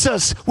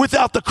Jesus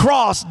without the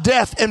cross,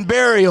 death, and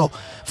burial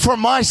for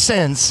my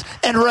sins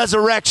and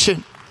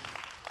resurrection?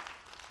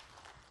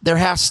 There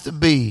has to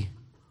be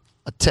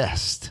a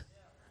test.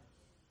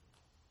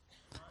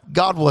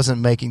 God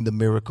wasn't making the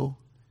miracle.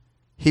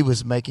 He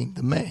was making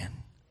the man.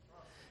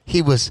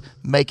 He was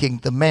making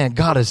the man.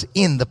 God is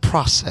in the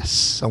process.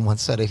 Someone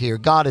said it here.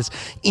 God is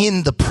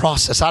in the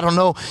process. I don't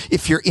know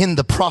if you're in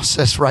the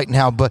process right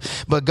now, but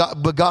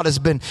God has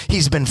been,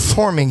 he's been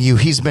forming you.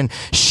 He's been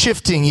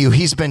shifting you.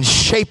 He's been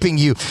shaping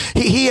you.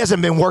 He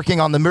hasn't been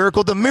working on the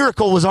miracle. The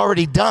miracle was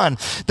already done.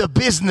 The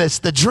business,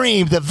 the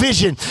dream, the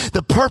vision,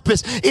 the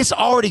purpose, it's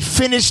already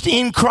finished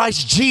in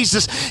Christ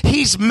Jesus.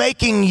 He's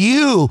making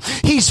you.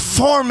 He's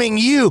forming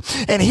you.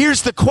 And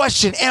here's the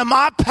question. Am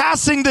I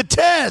passing the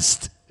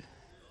test?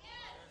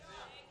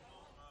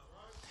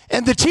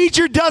 And the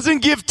teacher doesn't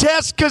give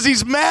tests because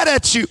he's mad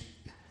at you.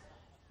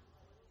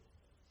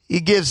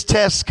 He gives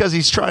tests because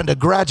he's trying to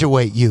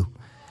graduate you.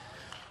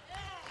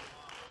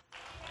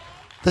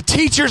 The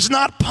teacher's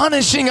not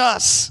punishing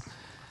us.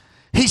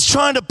 He's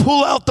trying to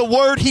pull out the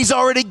word he's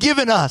already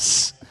given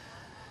us.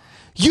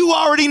 You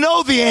already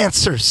know the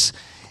answers.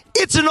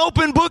 It's an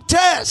open book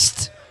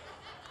test.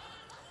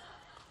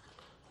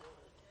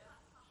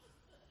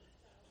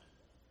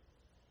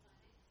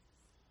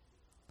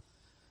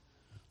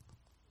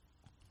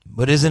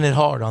 But isn't it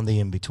hard on the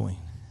in-between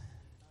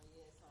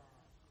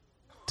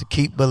to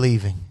keep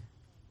believing?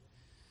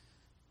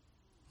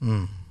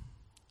 I'm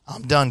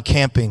done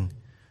camping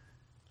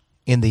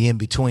in the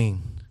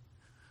in-between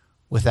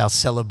without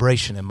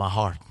celebration in my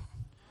heart.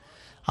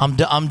 I'm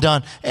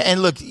done.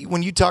 And look,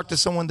 when you talk to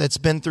someone that's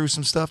been through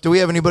some stuff, do we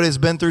have anybody that's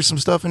been through some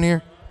stuff in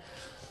here?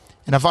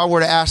 And if I were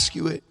to ask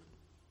you it,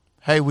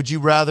 hey, would you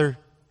rather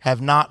have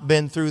not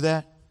been through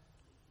that?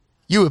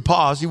 You would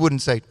pause. You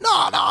wouldn't say, no,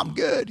 I'm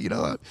good. You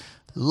know, I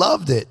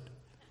loved it.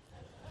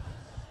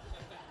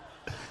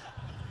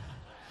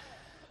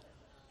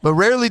 But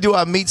rarely do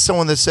I meet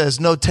someone that says,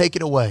 no, take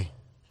it away,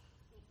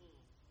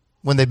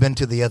 when they've been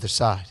to the other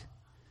side.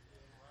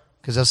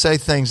 Because they'll say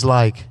things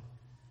like,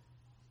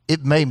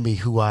 it made me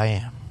who I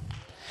am.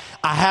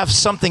 I have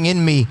something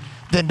in me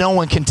that no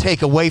one can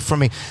take away from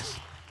me.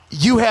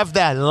 You have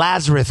that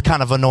Lazarus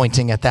kind of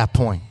anointing at that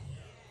point.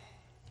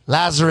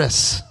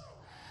 Lazarus,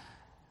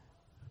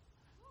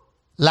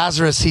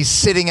 he's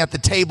sitting at the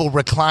table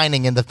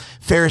reclining, and the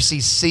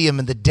Pharisees see him,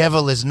 and the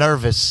devil is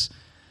nervous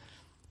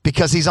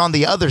because he's on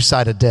the other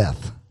side of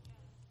death.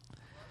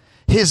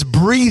 His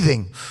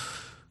breathing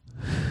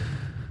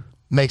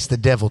makes the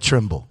devil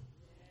tremble.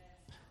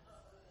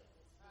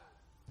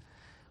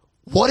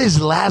 What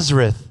is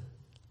Lazarus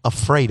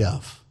afraid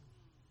of?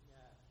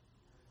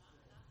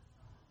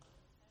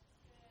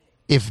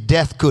 If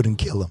death couldn't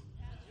kill him.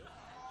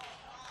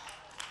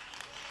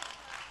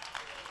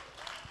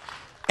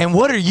 And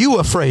what are you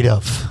afraid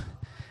of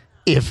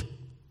if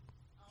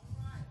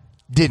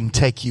didn't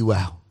take you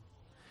out?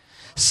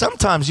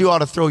 Sometimes you ought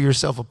to throw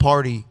yourself a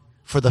party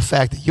for the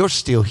fact that you're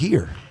still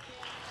here.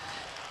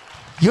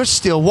 You're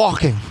still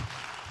walking.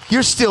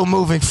 You're still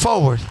moving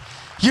forward.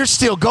 You're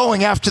still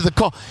going after the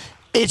call.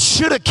 It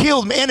should have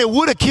killed me, and it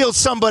would have killed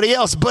somebody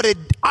else, but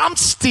I'm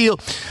still.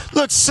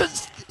 Look,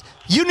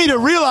 you need to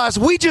realize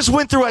we just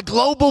went through a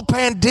global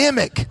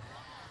pandemic.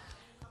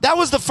 That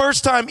was the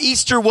first time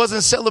Easter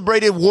wasn't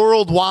celebrated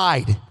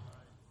worldwide.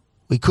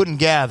 We couldn't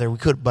gather,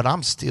 but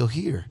I'm still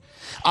here.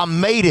 I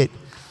made it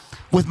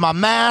with my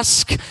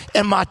mask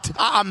and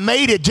I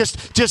made it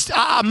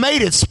I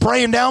made it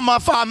spraying down my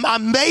phone. I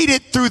made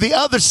it through the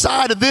other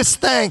side of this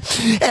thing,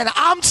 and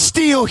I'm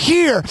still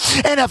here.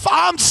 And if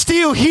I'm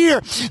still here,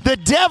 the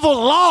devil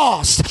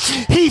lost.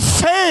 He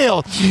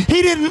failed.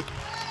 He didn't.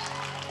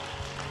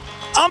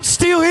 I'm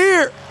still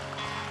here.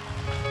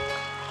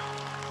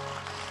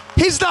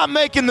 He's not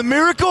making the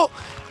miracle.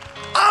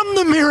 I'm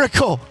the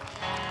miracle.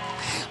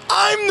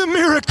 I'm the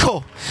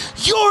miracle.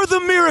 You're the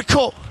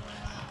miracle.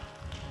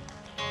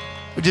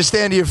 Would you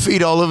stand to your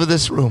feet all over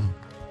this room?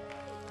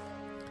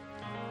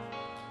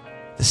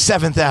 The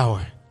 7th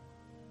hour.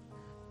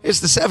 It's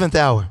the 7th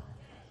hour.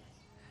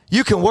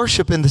 You can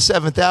worship in the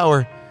 7th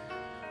hour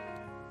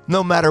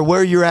no matter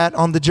where you're at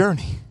on the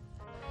journey.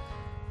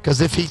 Because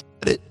if he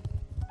said it,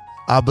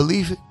 I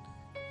believe it.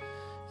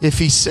 If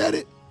he said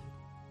it,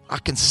 I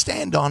can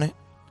stand on it.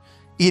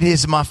 It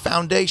is my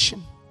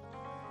foundation.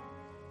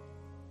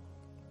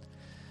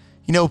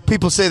 You know,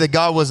 people say that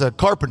God was a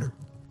carpenter,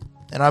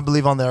 and I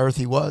believe on the earth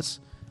he was.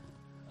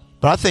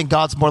 But I think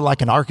God's more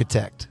like an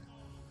architect.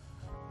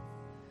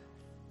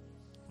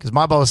 Because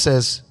my Bible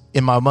says,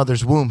 in my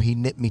mother's womb, he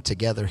knit me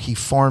together. He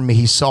formed me.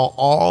 He saw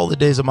all the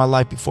days of my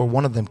life before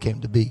one of them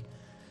came to be.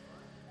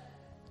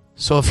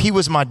 So if he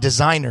was my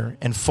designer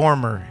and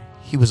former,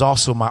 he was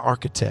also my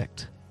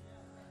architect.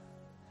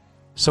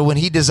 So when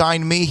he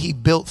designed me, he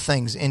built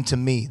things into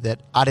me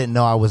that I didn't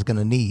know I was going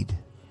to need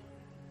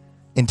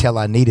until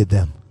I needed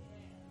them.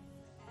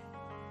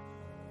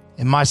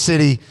 In my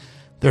city,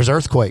 there's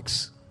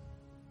earthquakes.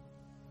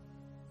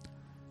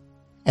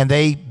 And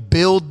they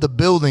build the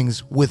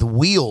buildings with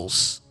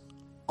wheels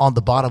on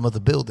the bottom of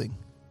the building.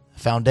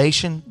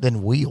 Foundation,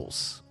 then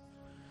wheels.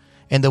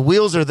 And the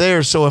wheels are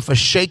there so if a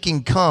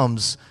shaking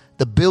comes,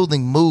 the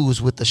building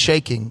moves with the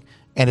shaking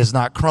and is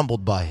not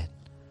crumbled by it.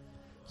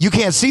 You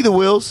can't see the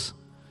wheels.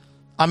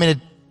 I mean, it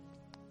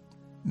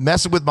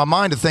messes with my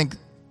mind to think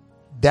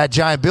that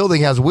giant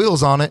building has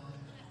wheels on it.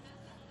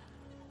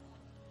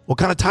 What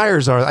kind of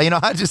tires are they? You know,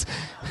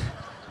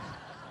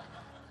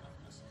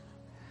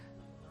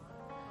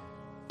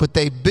 But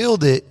they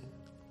build it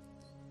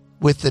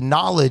with the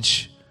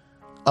knowledge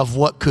of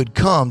what could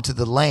come to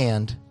the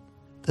land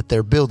that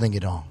they're building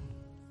it on.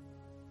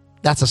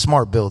 That's a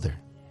smart builder.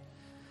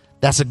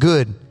 That's a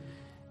good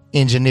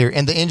engineer.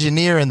 And the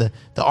engineer and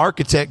the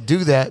architect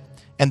do that,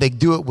 and they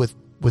do it with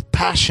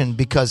passion,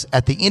 because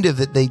at the end of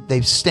it,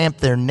 they've stamped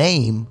their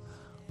name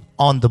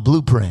on the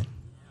blueprint.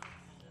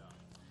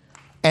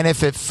 And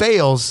if it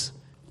fails,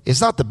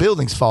 it's not the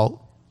building's fault.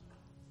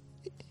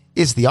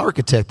 It's the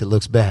architect that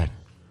looks bad.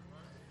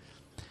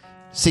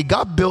 See,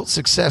 God built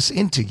success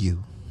into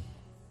you.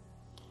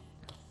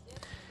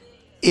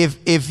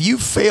 If you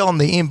fail in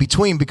the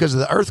in-between because of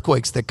the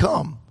earthquakes that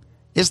come,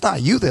 it's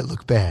not you that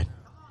look bad.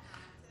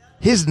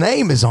 His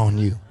name is on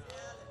you.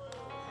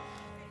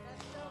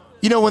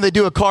 You know, when they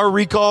do a car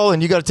recall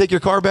and you got to take your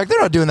car back,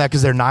 they're not doing that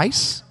because they're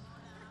nice.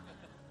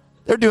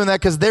 They're doing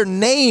that because their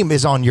name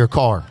is on your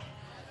car.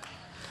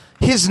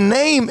 His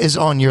name is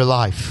on your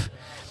life.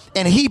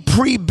 And he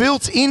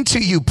pre-built into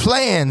you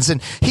plans,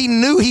 and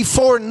he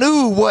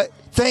foreknew what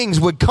things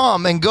would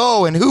come and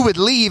go, and who would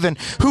leave and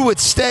who would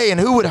stay and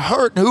who would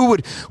hurt and who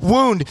would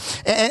wound.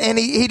 And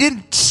he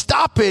didn't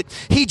stop it.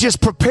 He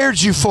just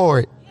prepared you for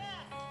it.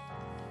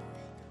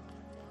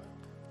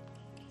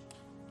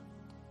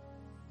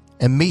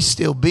 And me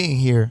still being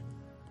here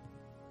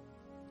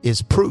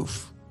is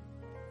proof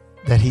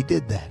that he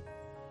did that.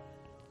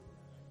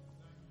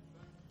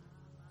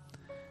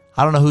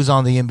 I don't know who's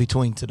on the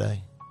in-between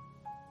today.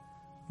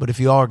 But if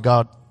you are,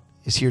 God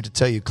is here to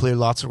tell you, clear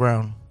lots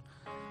around.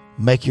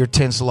 Make your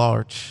tents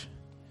large.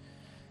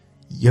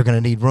 You're going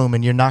to need room,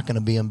 and you're not going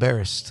to be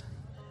embarrassed.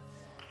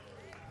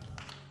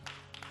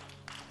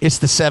 It's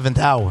the 7th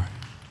hour.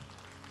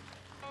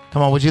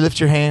 Come on, would you lift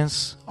your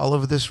hands all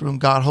over this room?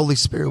 God, Holy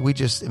Spirit, we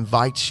just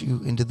invite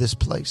you into this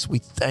place. We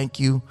thank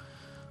you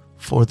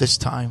for this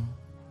time.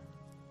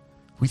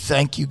 We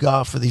thank you,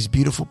 God, for these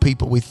beautiful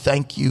people. We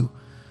thank you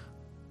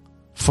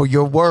for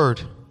your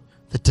word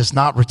that does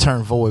not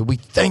return void. We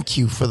thank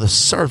you for the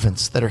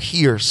servants that are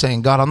here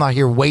saying, God, I'm not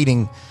here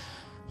waiting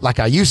like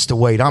I used to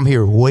wait. I'm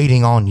here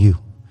waiting on you.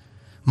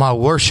 My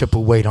worship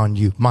will wait on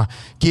you. My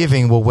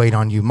giving will wait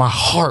on you. My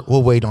heart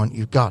will wait on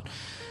you. God,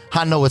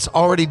 I know it's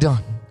already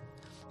done.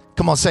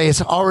 Come on, say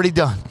it's already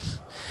done.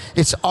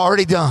 It's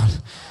already done.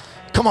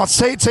 Come on,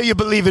 say it till you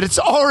believe it. It's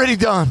already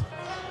done.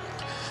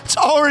 It's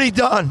already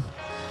done.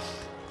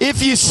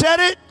 If you said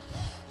it,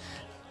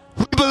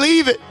 we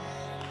believe it.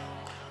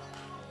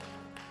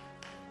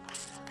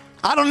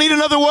 I don't need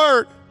another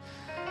word.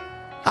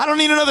 I don't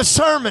need another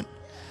sermon.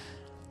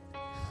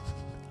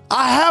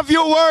 I have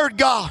your word,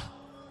 God.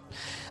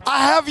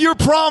 I have your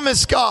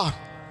promise, God.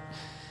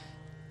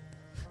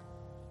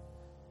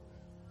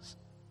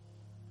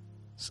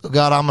 So,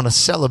 God, I'm going to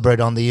celebrate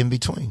on the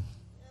in-between.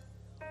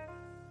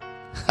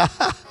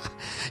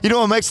 You know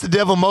what makes the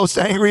devil most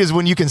angry is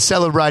when you can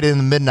celebrate in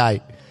the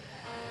midnight.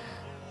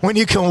 When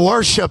you can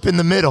worship in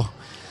the middle.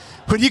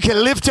 When you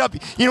can lift up.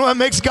 You know what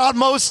makes God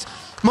most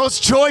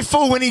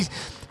joyful?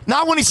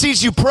 Not when he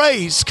sees you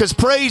praise, because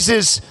praise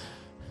is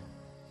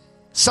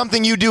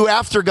something you do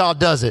after God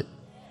does it.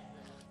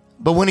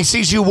 But when he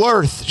sees you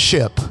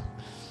worship.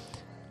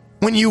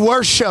 When you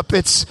worship,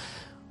 it's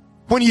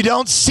when you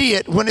don't see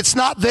it, when it's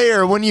not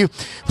there, when you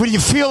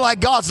feel like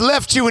God's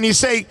left you, and you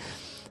say,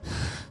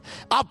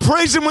 I'll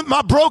praise him with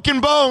my broken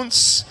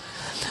bones.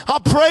 I'll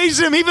praise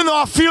him even though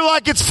I feel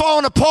like it's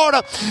falling apart.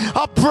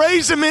 I'll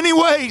praise him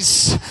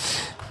anyways.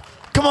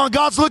 Come on,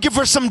 God's looking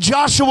for some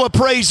Joshua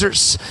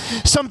praisers.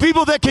 Some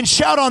people that can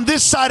shout on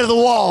this side of the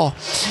wall.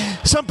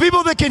 Some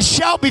people that can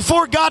shout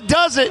before God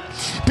does it.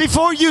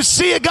 Before you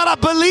see it. God, I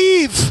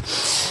believe.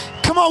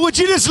 Come on, would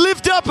you just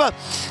lift up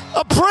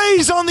a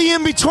praise on the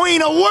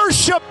in-between, a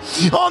worship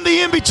on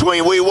the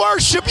in-between. We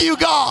worship you,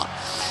 God.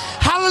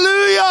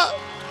 Hallelujah.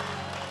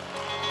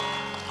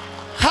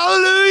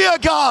 Hallelujah,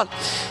 God.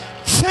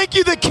 Thank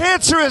you that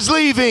cancer is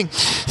leaving.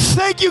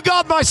 Thank you,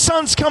 God, my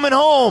son's coming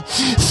home.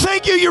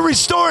 Thank you, you're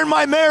restoring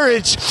my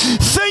marriage.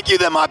 Thank you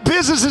that my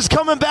business is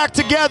coming back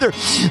together.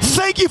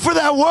 Thank you for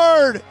that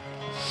word.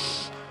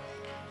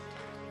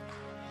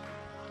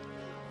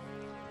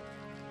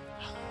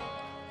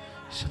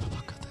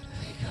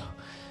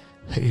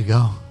 There you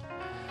go.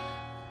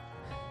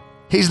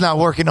 He's not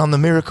working on the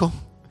miracle.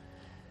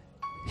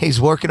 He's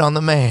working on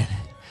the man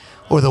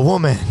or the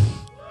woman.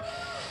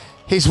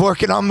 He's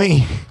working on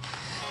me.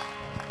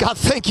 God,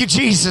 thank you,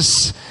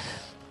 Jesus.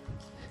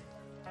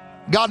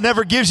 God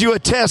never gives you a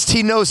test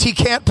he knows he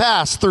can't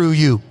pass through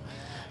you.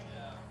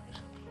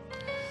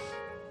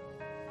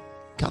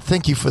 God,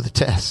 thank you for the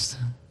test.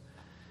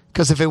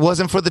 Because if it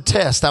wasn't for the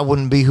test, I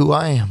wouldn't be who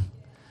I am.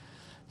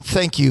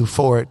 Thank you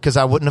for it, because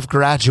I wouldn't have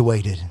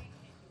graduated.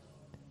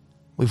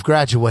 We've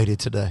graduated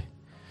today.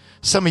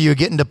 Some of you are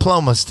getting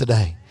diplomas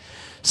today.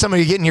 Some of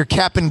you are getting your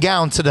cap and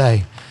gown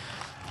today.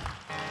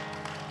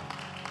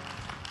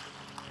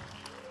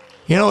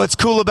 You know what's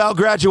cool about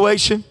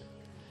graduation?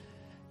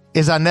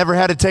 Is I never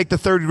had to take the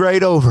 3rd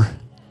grade over.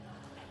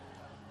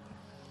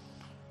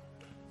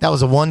 That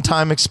was a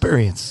one-time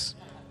experience.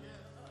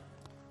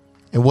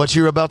 And what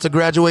you're about to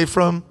graduate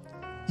from,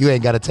 you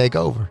ain't got to take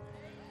over.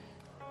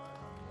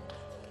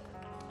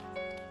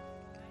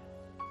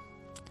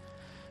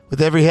 With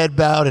every head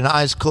bowed and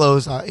eyes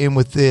closed, I end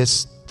with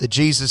this. The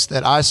Jesus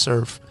that I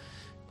serve,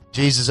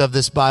 Jesus of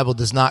this Bible,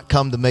 does not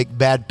come to make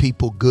bad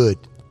people good.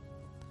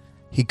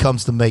 He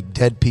comes to make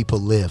dead people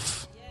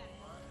live.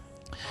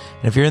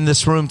 And if you're in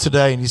this room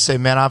today and you say,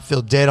 man, I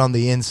feel dead on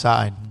the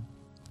inside.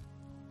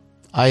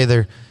 I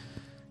either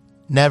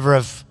never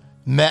have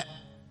met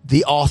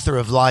the author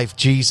of life,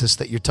 Jesus,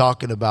 that you're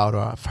talking about, or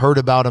I've heard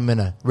about him in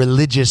a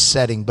religious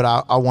setting, but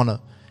I want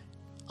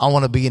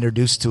to be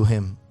introduced to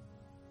him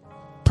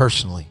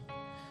personally.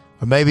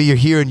 Or maybe you're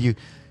here and you're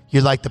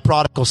like the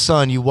prodigal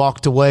son. You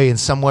walked away, and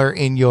somewhere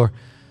in your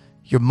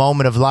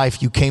moment of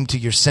life, you came to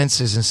your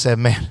senses and said,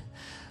 man,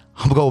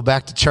 I'm going to go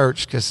back to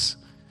church because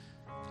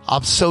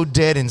I'm so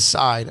dead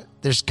inside.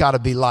 There's got to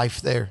be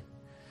life there.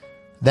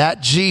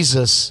 That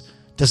Jesus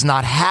does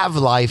not have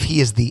life.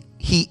 He is the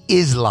He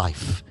is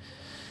life.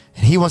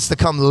 And he wants to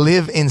come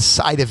live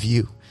inside of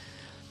you.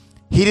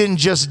 He didn't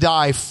just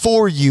die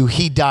for you.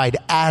 He died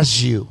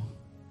as you.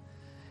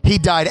 He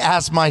died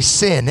as my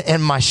sin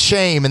and my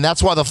shame. And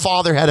that's why the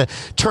Father had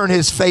to turn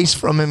his face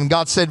from him. And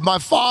God said, my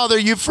Father,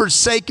 you've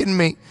forsaken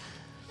me.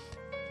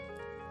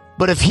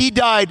 But if he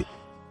died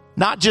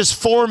not just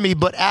for me,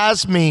 but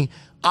as me,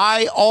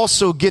 I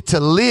also get to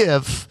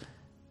live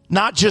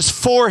not just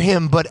for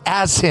him, but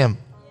as him.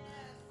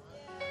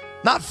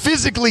 Not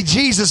physically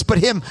Jesus, but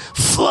him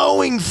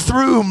flowing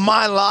through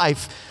my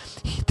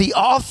life. The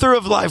author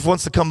of life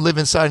wants to come live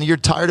inside, and you're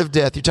tired of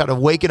death. You're tired of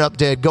waking up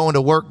dead, going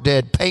to work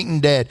dead, painting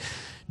dead,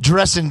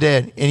 dressing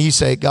dead. And you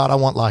say, God, I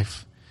want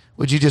life.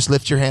 Would you just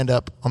lift your hand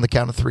up on the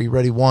count of 3?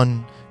 Ready?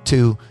 1,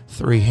 2,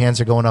 3.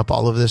 Hands are going up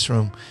all over this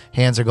room.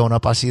 Hands are going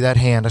up. I see that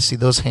hand. I see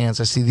those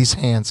hands. I see these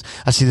hands.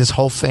 I see this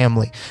whole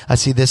family. I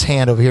see this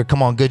hand over here.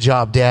 Come on. Good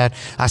job, Dad.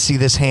 I see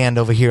this hand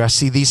over here. I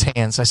see these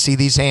hands. I see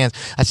these hands.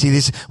 I see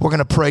these. We're going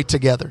to pray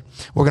together.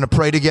 We're going to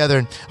pray together.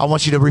 And I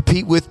want you to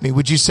repeat with me.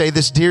 Would you say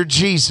this? Dear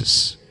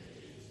Jesus,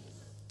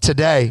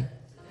 today,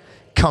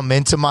 come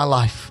into my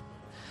life.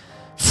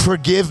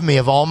 Forgive me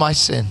of all my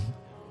sin.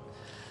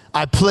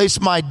 I place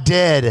my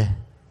dead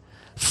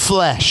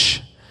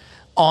flesh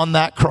on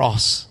that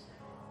cross.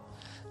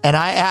 And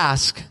I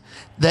ask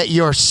that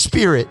your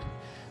Spirit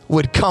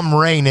would come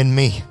reign in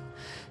me.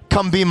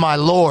 Come be my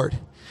Lord,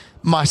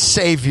 my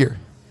Savior,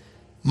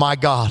 my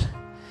God.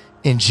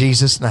 In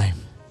Jesus' name,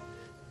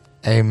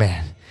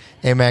 amen.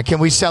 Amen. Can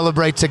we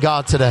celebrate to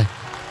God today?